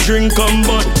 Them drink and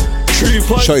bud.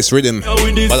 Choice Riddim,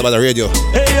 Badda Badda Radio.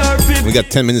 We got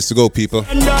 10 minutes to go, people.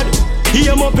 He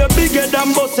am up a bigger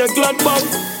than bust a glad bag.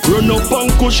 Run up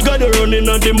and kush, got running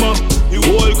at the map. The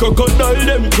whole crocodile,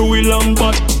 them cruel and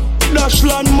bad. Dash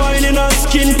land mine in a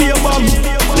skin beer bomb.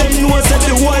 Them know that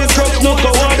the wild crop no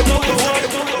coward.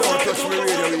 Don't touch me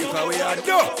radio, Rico.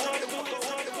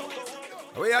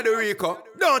 We are the Rico.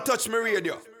 Don't touch me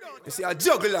radio. You see a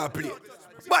juggler play.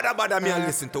 Badda Badda me and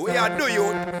listen to. We are do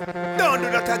you. Don't do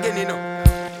that again, you know.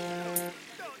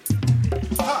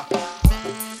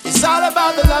 It's all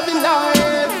about the loving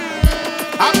life.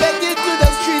 I beg you to the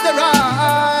street to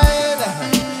ride.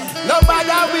 No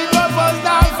matter we go for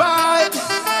that fight.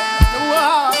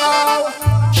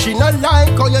 Wow. She not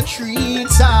like how you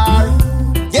treat her.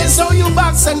 Guess how you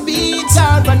box and beat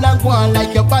her. When I go on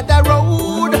like your Badda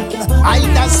road.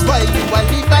 That's why you are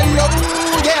live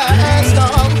alone. Yeah, no.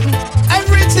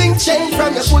 Everything changed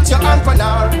from you put your hand on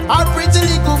her. Our pretty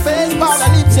little face, ball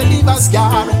and lips you leave a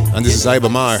scar. And this is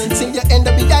Ibamar. Until you end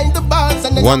up behind the bars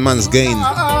and one man's gain.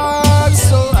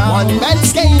 So, one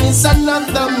man's gain is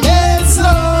another man's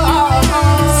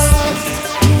loss.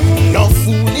 No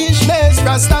foolishness,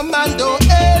 Rasta man don't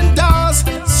endorse.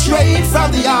 Straight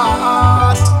from the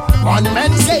heart. One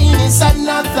man's gain is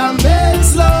another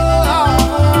man's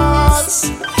loss.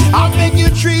 I make you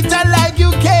treat her like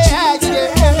you care,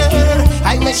 yeah.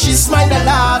 I make she smile and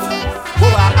laugh.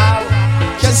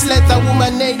 Wow. Just let a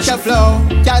woman nature flow.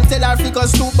 Can't tell her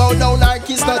because to bow down her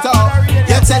kiss not up.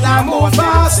 You tell her move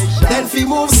fast, then she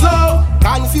move slow.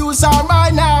 Confuse her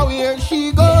mind now, here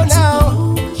she go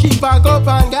now. She back up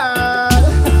and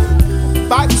gone.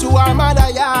 Back to her mother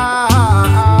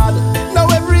yard. Now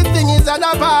everything is on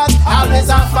a path. Always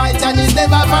a fight and it's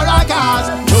never for a cause.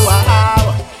 Wow.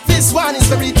 This one is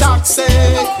very toxic.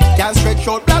 Can't stretch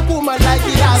out black woman like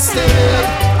elastic.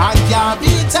 And can't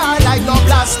beat her like no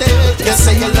plastic. You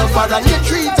say you love her and you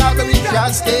treat her very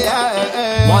drastic.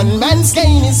 One man's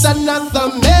gain is another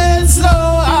man's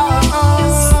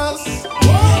loss.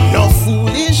 No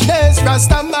foolishness,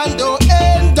 Rasta man don't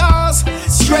endorse.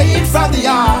 Straight from the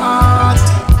heart.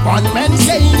 One man's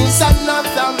gain is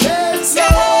another man's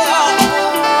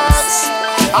loss.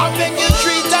 I beg you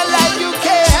treat her like you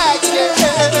care.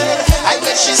 I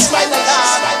bet she smile and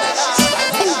laugh.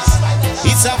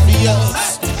 It's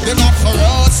obvious, they're not for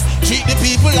us. Treat the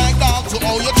people like dogs to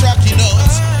how you're tracking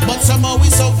us. But somehow we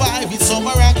survive, it's so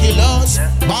miraculous.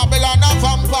 Babylon a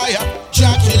vampire,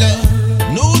 Dracula.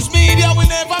 News media will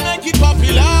never make it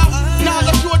popular. Now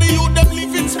they show the youth them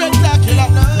living spectacular.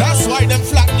 That's why them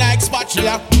flat like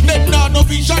spatula. Them not no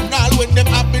vision now when them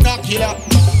have binocular.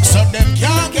 So them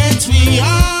can't get me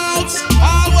out.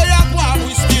 All way up one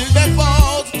we still them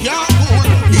bout. Can't cool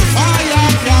if I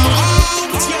can't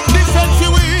out. Different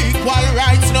few equal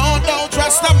rights, no doubt.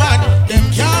 Trust a man, them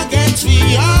can't get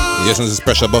me out. Yes, this is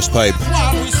Pressure Bus Pipe.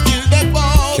 We still them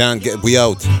bout. Can't get we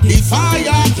out. If I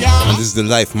can't. And this is the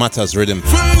Life Matters Riddim.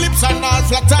 Free lips and all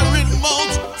flattering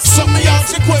mouth. Some me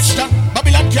ask a question,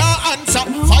 Babylon can't answer.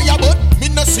 Fire but me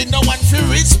no see no one for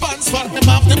response. For them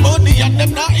have the money and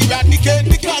them not eradicate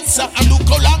the cancer. And look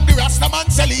how long the Rasta man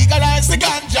say legalize the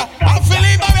ganja. I feel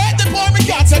liberate the poor, me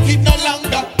can't take it no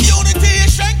longer. Unity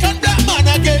is strength and black man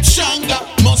I get stronger.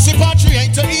 Must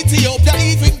repatriate to Ethiopia,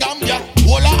 even Gambia.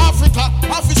 Whole of Africa,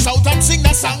 off south and sing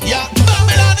the song, yeah.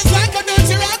 Babylon is like a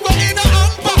dirty rag but in a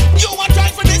hamper. You want try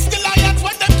for this, the lions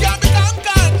when them can't be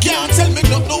conquered. Can't tell me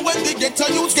don't know when they get to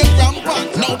use get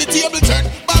rampant. Now the table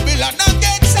turn, Babylon and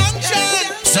get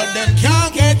sanctioned. So them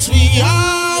can't get me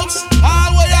out.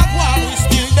 All way up while we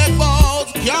still them bout.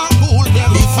 Can't cool me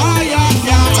if I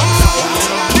can't out.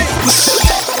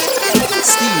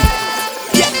 Steve,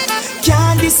 yeah.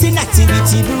 Can't this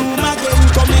inactivity room again.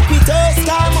 Come make with us,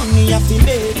 come on me have to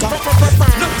make up.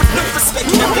 No respect,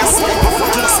 no respect.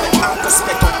 Respect and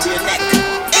respect up to your neck.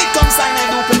 It comes sign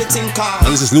and open the thing car.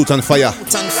 And this is Loot and Fire.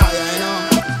 Loot and Fire, you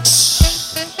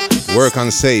know. Work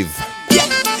and save. Yeah.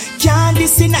 Can't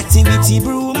this inactivity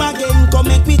broom again. Come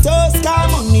make with us,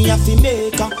 come on me have to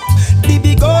make up. The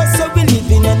big house so we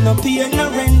living and no pay no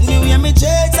rent. New year me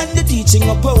church and the teaching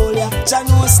of Polia. Jah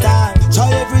no star.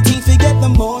 Try everything to get the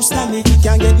most of me.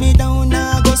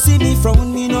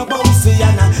 frown, me no bouncy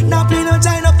and now play no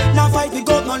join up, now fight we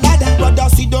go no ladder. Brother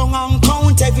sit down and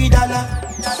count every dollar.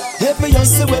 Every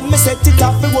hustle when me set it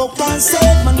up, we walk and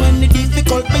save. Man when it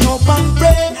difficult, me hope and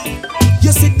pray.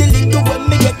 You see the little when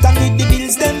me get and with the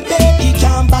bills them pay. He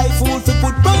can't buy food for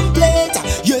put on plate.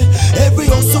 Yeah, every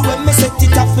hustle when me set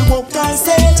it up, we walk and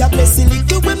save. I bless the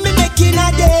little when me making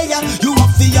a day. You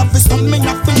have to stop me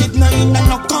not feel it, no in and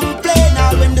no complain.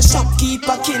 Or when the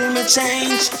shopkeeper kill me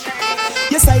change.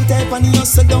 Yes, I type and you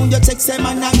hustle down, you text them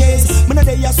and I guess. Me no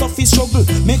day a suffer struggle,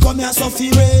 me come here suffer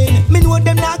rain. Me know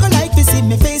them not gonna like to see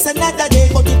me face another day.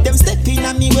 But if them step in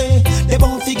on me way, they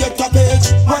won't forget a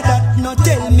page. What that no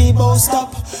tell me about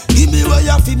stop. Give me where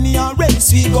you feel me and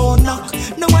race we go knock.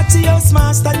 No watch your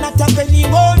master, not a penny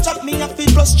won't drop me. I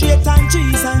feel frustrate and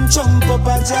cheese and jump up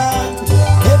a job.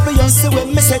 Every hustle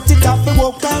when me set it up, we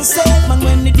walk and save. Man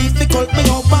when it difficult, me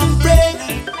hope and pray.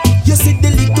 You see the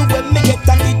little when me get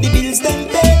and with the bills them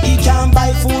pay. He can't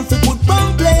buy food for put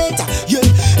on plate. Yeah,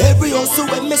 every hustle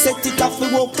when me set it up,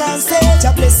 we walk and say.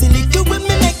 I bless the little when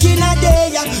me making a day.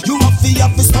 You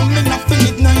have to stop me not feel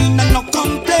it, no in and no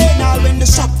complain. Or when the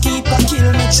shopkeeper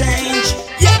kill me change.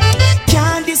 Yeah,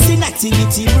 can't this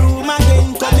inactivity room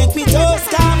again. Come make me toast,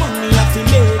 come on me have to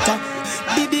later.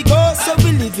 Baby go so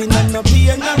we living and no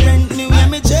pay no rent. New year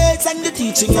me jets and the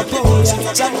teaching of power.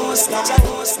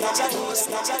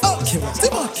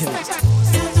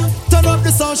 Turn up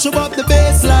the sound, show up the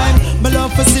bassline. My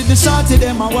love for see the shorty,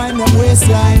 them I wind them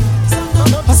waistline.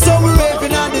 I saw we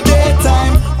raving on the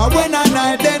daytime. And when I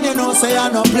night, then you know say I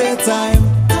no playtime.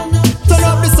 Turn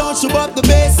up the sound, show up the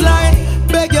bassline.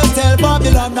 Beg you tell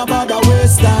Babylon about the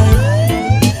waste time.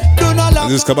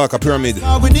 This is Kabaka Pyramid.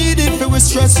 We need it for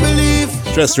stress relief.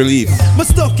 Stress relief. Me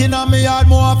stuck in on me yard,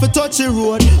 more off a touchy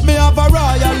road. Me have a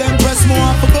Royal Empress, more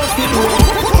off a Guffy road.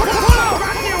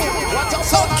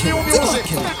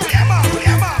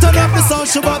 Turn up the sound,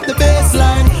 show up the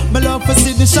bassline. Me love for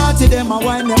see the shorty, them I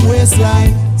wind them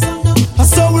waistline. I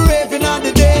saw we raving on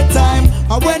the daytime.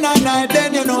 And when I night,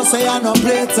 then you know say I no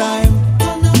playtime.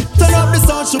 Turn up the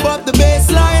sound, show up the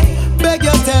bassline. Beg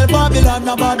you tell Babylon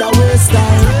about the waste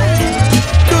time.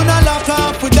 Do not lock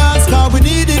off with dance, cause we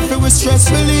need it for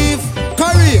stress relief.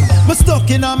 Kareem, me stuck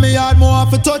in on me yard, more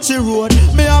off a touchy road.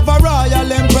 Me have a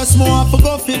Royal Empress, more off a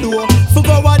Guffy door. For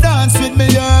go a dance with me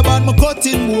herb and me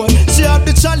cutting board. She have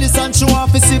the chalice and she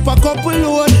want to sip a couple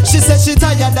load. She said she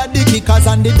tired of the kickers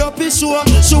and the dopey show.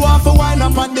 She want to wind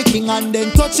up on the king and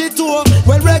then touch it too.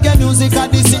 Well, reggae music and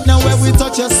this it now where we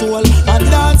touch your soul. And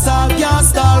dancehall can't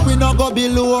stall, we no go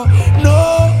below.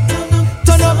 No.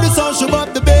 Turn up the sound, show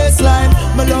up the bassline.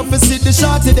 My love for see the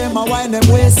shorty, them I wind them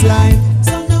waistline.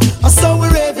 I saw we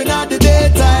raving at the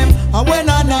daytime. And when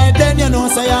I night, then you know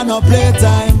say I no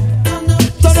playtime.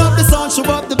 Turn up the sound, show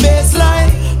up the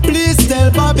bassline. Please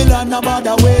tell Babylon about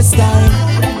the waste time.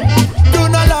 Do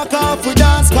not lock off with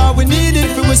dance, cause we need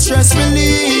it for stress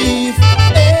relief.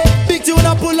 Hey, big tune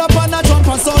a pull up and a jump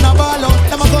and sound a ball out.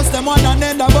 Them a cuss them one and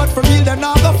end but for real them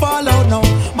not go fall out now.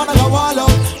 Man a go wall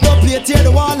out. Tear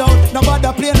the wall out, nobody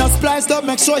play no splice up.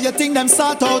 Make sure you think them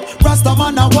sort out. Rasta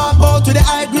man a walk out to the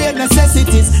high grade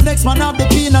necessities. Next man have the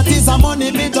peanuts and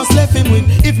money me just left him with.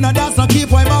 If not that's not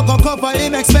keep why man go cover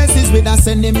him expenses with. And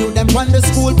send him you them on the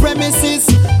school premises.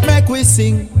 Make we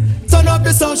sing. Turn up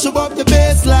the sound, show up the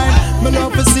bassline. Me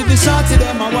love to see the shorty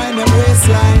them and wind them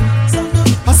waistline.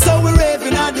 I saw we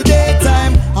raving at the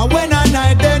daytime. And when I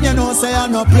night then you know say I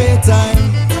no playtime.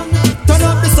 Turn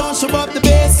up the sound, show up the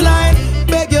bassline.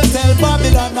 Beg you tell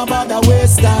Babylon about the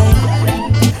waste time.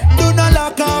 Do not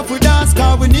lock off with dance,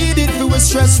 cause we need it for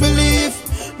stress relief.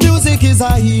 Music is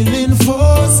a healing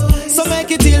force, so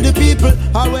make it heal the people.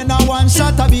 Or when I one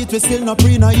shot a beat, we still no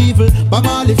pre no evil. But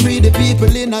Mali free the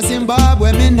people in a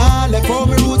Zimbabwe. Me nah left for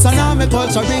my roots and all my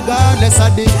culture regardless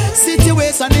of the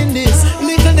situation in this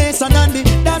little nation and the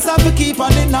dance have to keep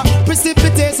on in a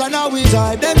precipitation. Now we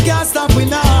joy, them can't stop we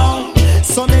now.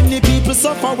 So many people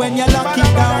suffer when you lock it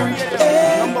down.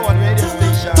 Hey.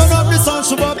 Turn up the sound,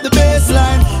 show up the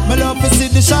bassline. Me love to see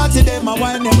the shorty, them a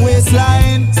wind them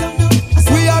waistline.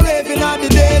 We are raving at the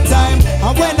daytime.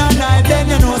 And when I night, then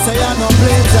you know say I no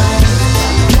playtime.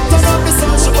 Turn up the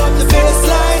sound, show up the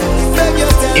bassline. Beg you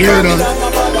tell me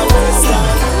about the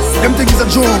waistline. Them think it's a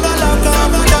joke.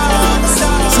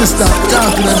 Sister,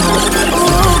 talk to them.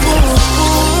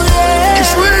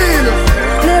 It's real.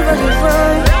 Never give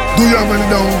up. Do your man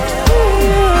down.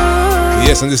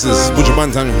 Yes, and this is Buju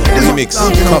Banton remix.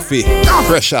 Coffee,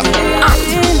 pressure.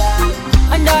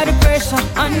 Under the pressure,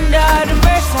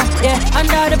 yeah,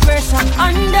 under the pressure.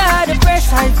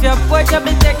 If your porch have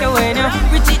been taken away now,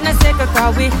 we cheat na second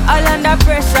cause we all under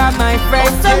pressure, my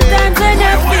friend. Sometimes when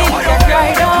I feel I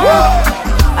cry down,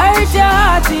 I reach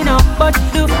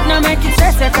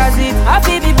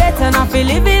feel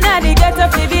living at the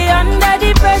ghetto, feel be under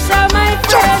the pressure, my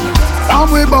friend. And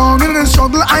we born in the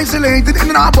struggle, isolated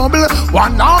in our bubble.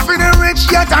 One half for the rich,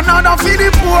 yet another for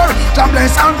the poor. God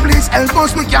bless and please help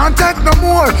us, we can't take no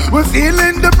more. We're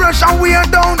feeling the pressure, we are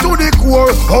down to the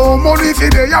core. Oh, money for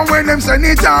the and when them send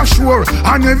it offshore.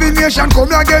 And every nation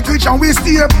come here get rich and we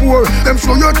stay poor. Them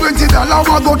show you $20, we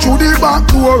go through the back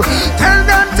door. Tell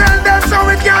them, so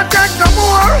we can't take no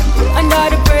more.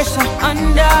 Under the pressure,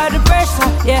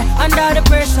 yeah, under the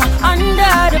pressure,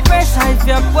 if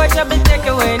you're poor, trouble take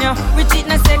away now. We cheat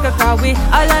in a second, cause we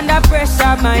all under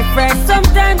pressure, my friend.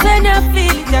 Sometimes when you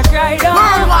feel it, you cry down. I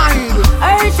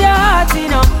hurt your heart, you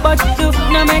know, but do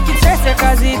not make it stress you,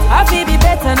 cause it happy be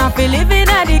better. Now feel living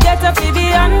at the ghetto, feel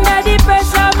be under the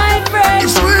pressure, my friend.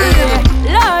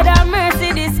 Yeah. Lord have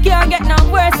mercy, this can't get no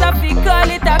worse. I feel call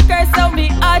it a curse, so me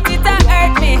heart it a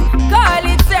hurt me. Call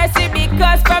it thirsty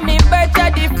because from me birth to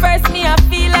the first me, I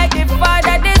feel like the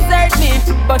father desert me.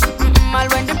 But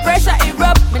when the pressure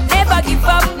erupt, me never give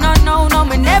up. No,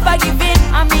 me never give in.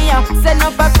 And me up, send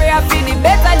up a prayer for the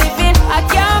better living. I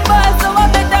can't ball, so I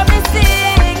better me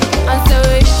sing. And so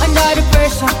under the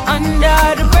pressure,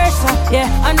 yeah,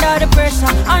 under the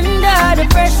pressure.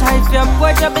 If you're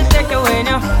poor, trouble take away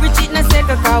now. We cheat in a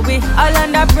second, cause we all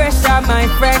under pressure, my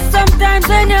friend. Sometimes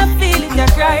when you feel it, you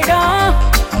cry down.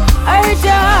 I hurt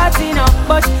your heart, you know,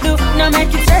 but do not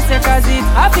make it stress you, cause it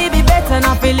happy be better.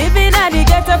 Now feel living at the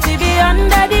ghetto, feel be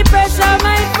under the pressure,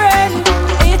 my friend.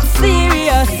 It's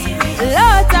serious, a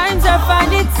lot of times I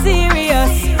find it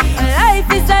serious. Life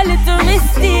is a little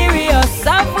mysterious.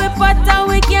 Some we put and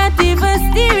we can't even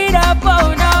steer it up,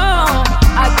 oh no.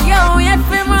 I can't wait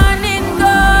for morning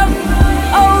come.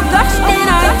 Oh gosh, the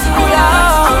night's too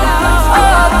long.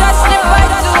 Oh gosh, the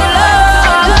fight's too long.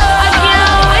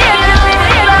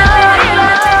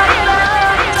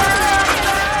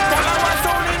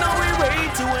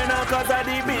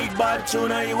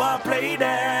 Tuna, you want play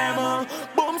them.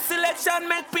 Boom selection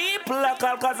make people a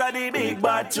call cause of the big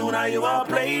bad tuna, you want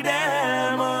play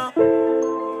them.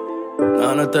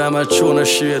 No time I tuna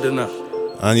shade enough.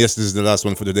 And yes, this is the last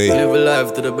one for the day. Live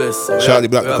life to the best. So Charlie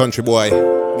Black, the country boy.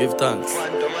 Give thanks.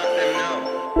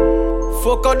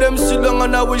 Fuck all them sit down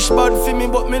and I wish bad for me,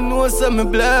 but me know some me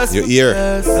blessed. Your ear,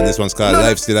 and this one's called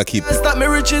Life Still I Keep.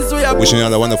 Wishing you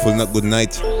all a wonderful, good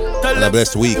night and a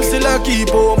blessed week. As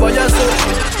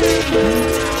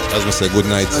we say, good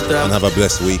night and have a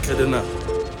blessed week.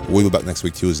 We'll be back next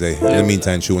week Tuesday. In the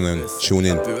meantime, tune in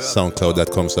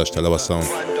soundcloud.com/telawasound.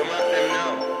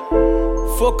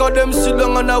 Fuck all them sit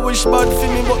down and I wish bad for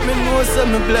me, but me know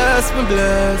some me blessed.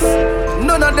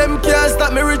 None of them can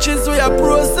stop me riches we a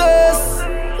process.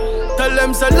 Tell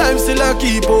them say life still a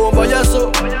keep over ya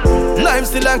so. Life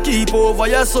still a keep over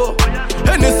ya so.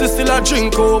 Hennessy still a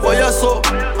drink over ya so.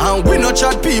 And we no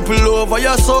chat people over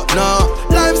ya so. Nah,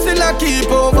 life still a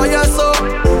keep over ya so.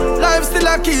 Life still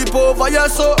a keep over ya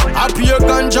so. I pure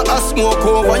ganja a smoke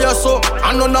over ya so.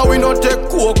 And no now we no take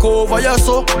coke over ya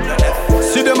so.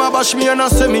 See them a bash me and I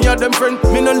say me a them friend.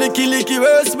 Me no licky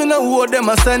waste, me no hold them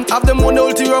a send. Have them one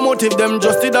ulterior motive, them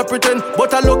just did a pretend.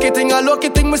 But a lucky thing,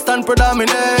 me stand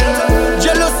predominant.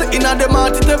 Jealousy in a them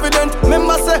heart, it evident.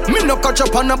 Remember say, me no catch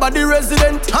up on nobody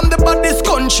resident. I'm the baddest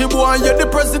country boy, you're the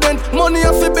president. Money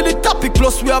have to be the topic,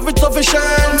 plus we have it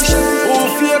sufficient. Who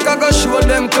fake, I go show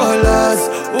them colors.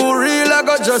 Who real, I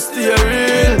go just stay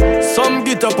real. Some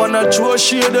get up and I throw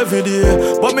shade every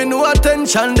day. But me no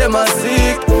attention, them a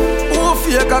sick. Who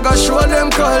fake, I go show them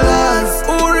colors.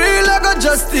 Who real, I go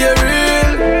just stay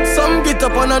real. Some get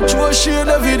up and I throw shade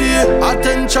every day.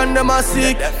 Attention, them a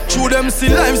sick. True them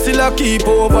still life still a keep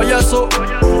over ya so.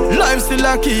 Life still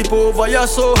a keep over ya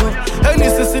so.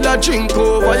 Hennessy still a drink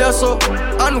over ya so.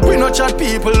 And we no chat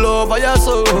people over ya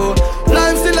so.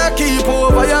 Life still a keep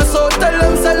over ya so. Tell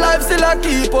them say life still a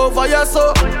keep over ya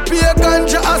so. Be a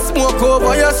ganja a smoke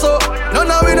over ya so.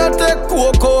 None of we no take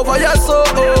coke over ya so.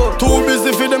 Too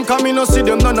busy for them come me no see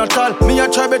them none at all. Me a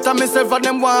try better myself and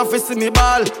them want to see me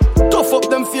ball. Tough up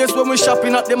them face when we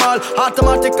shopping at the mall.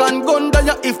 Automatic and gun down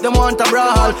ya if them want a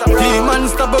brawl. Team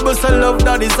unstoppable so love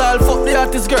that is all. Fuck the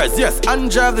artist girls, yes, and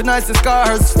drive the nicest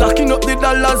cars. Stacking up the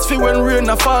dollars for when rain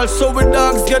a fall. So we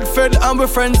dogs get fed and we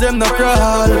friends them no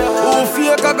crawl. Who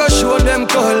fake I go show them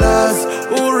colors.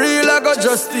 Who real I go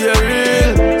just stay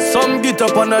real. Some get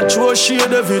up and I throw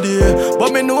shade every day.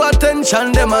 But me no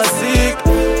attention them a sick.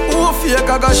 Who fake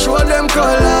I go show them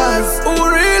colors. Who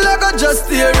real I go just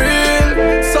stay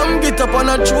real. Some get up and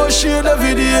I throw shade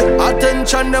every day.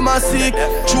 Attention them a sick.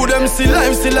 True them still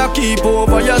life still a keep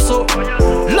over ya so.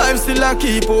 Life still a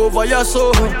keep over ya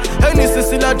so. Hennessy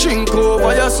still a drink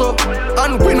over ya so.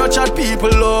 And we no chat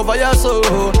people over ya so.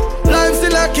 Life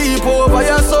still a keep over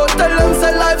ya so. Tell them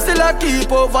say life still a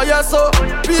keep over ya so.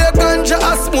 Be a ganja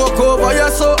a smoke over ya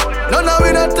so. None of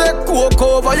we no take coke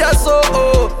over ya so.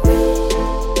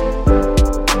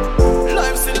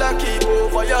 Life still a keep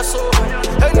over ya so.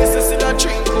 Hennessy still a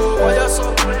drink over ya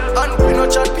so. And we no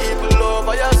chat people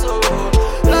over ya so.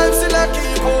 Life still a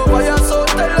keep over ya so.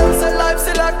 Tell them say life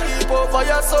still a keep over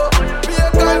ya so. Be a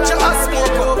ganja a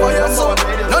smoke over ya so.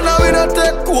 None of we no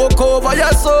take coke over ya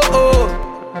so.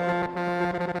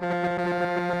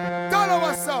 Tell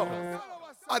us so.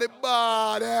 Are the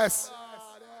baddest.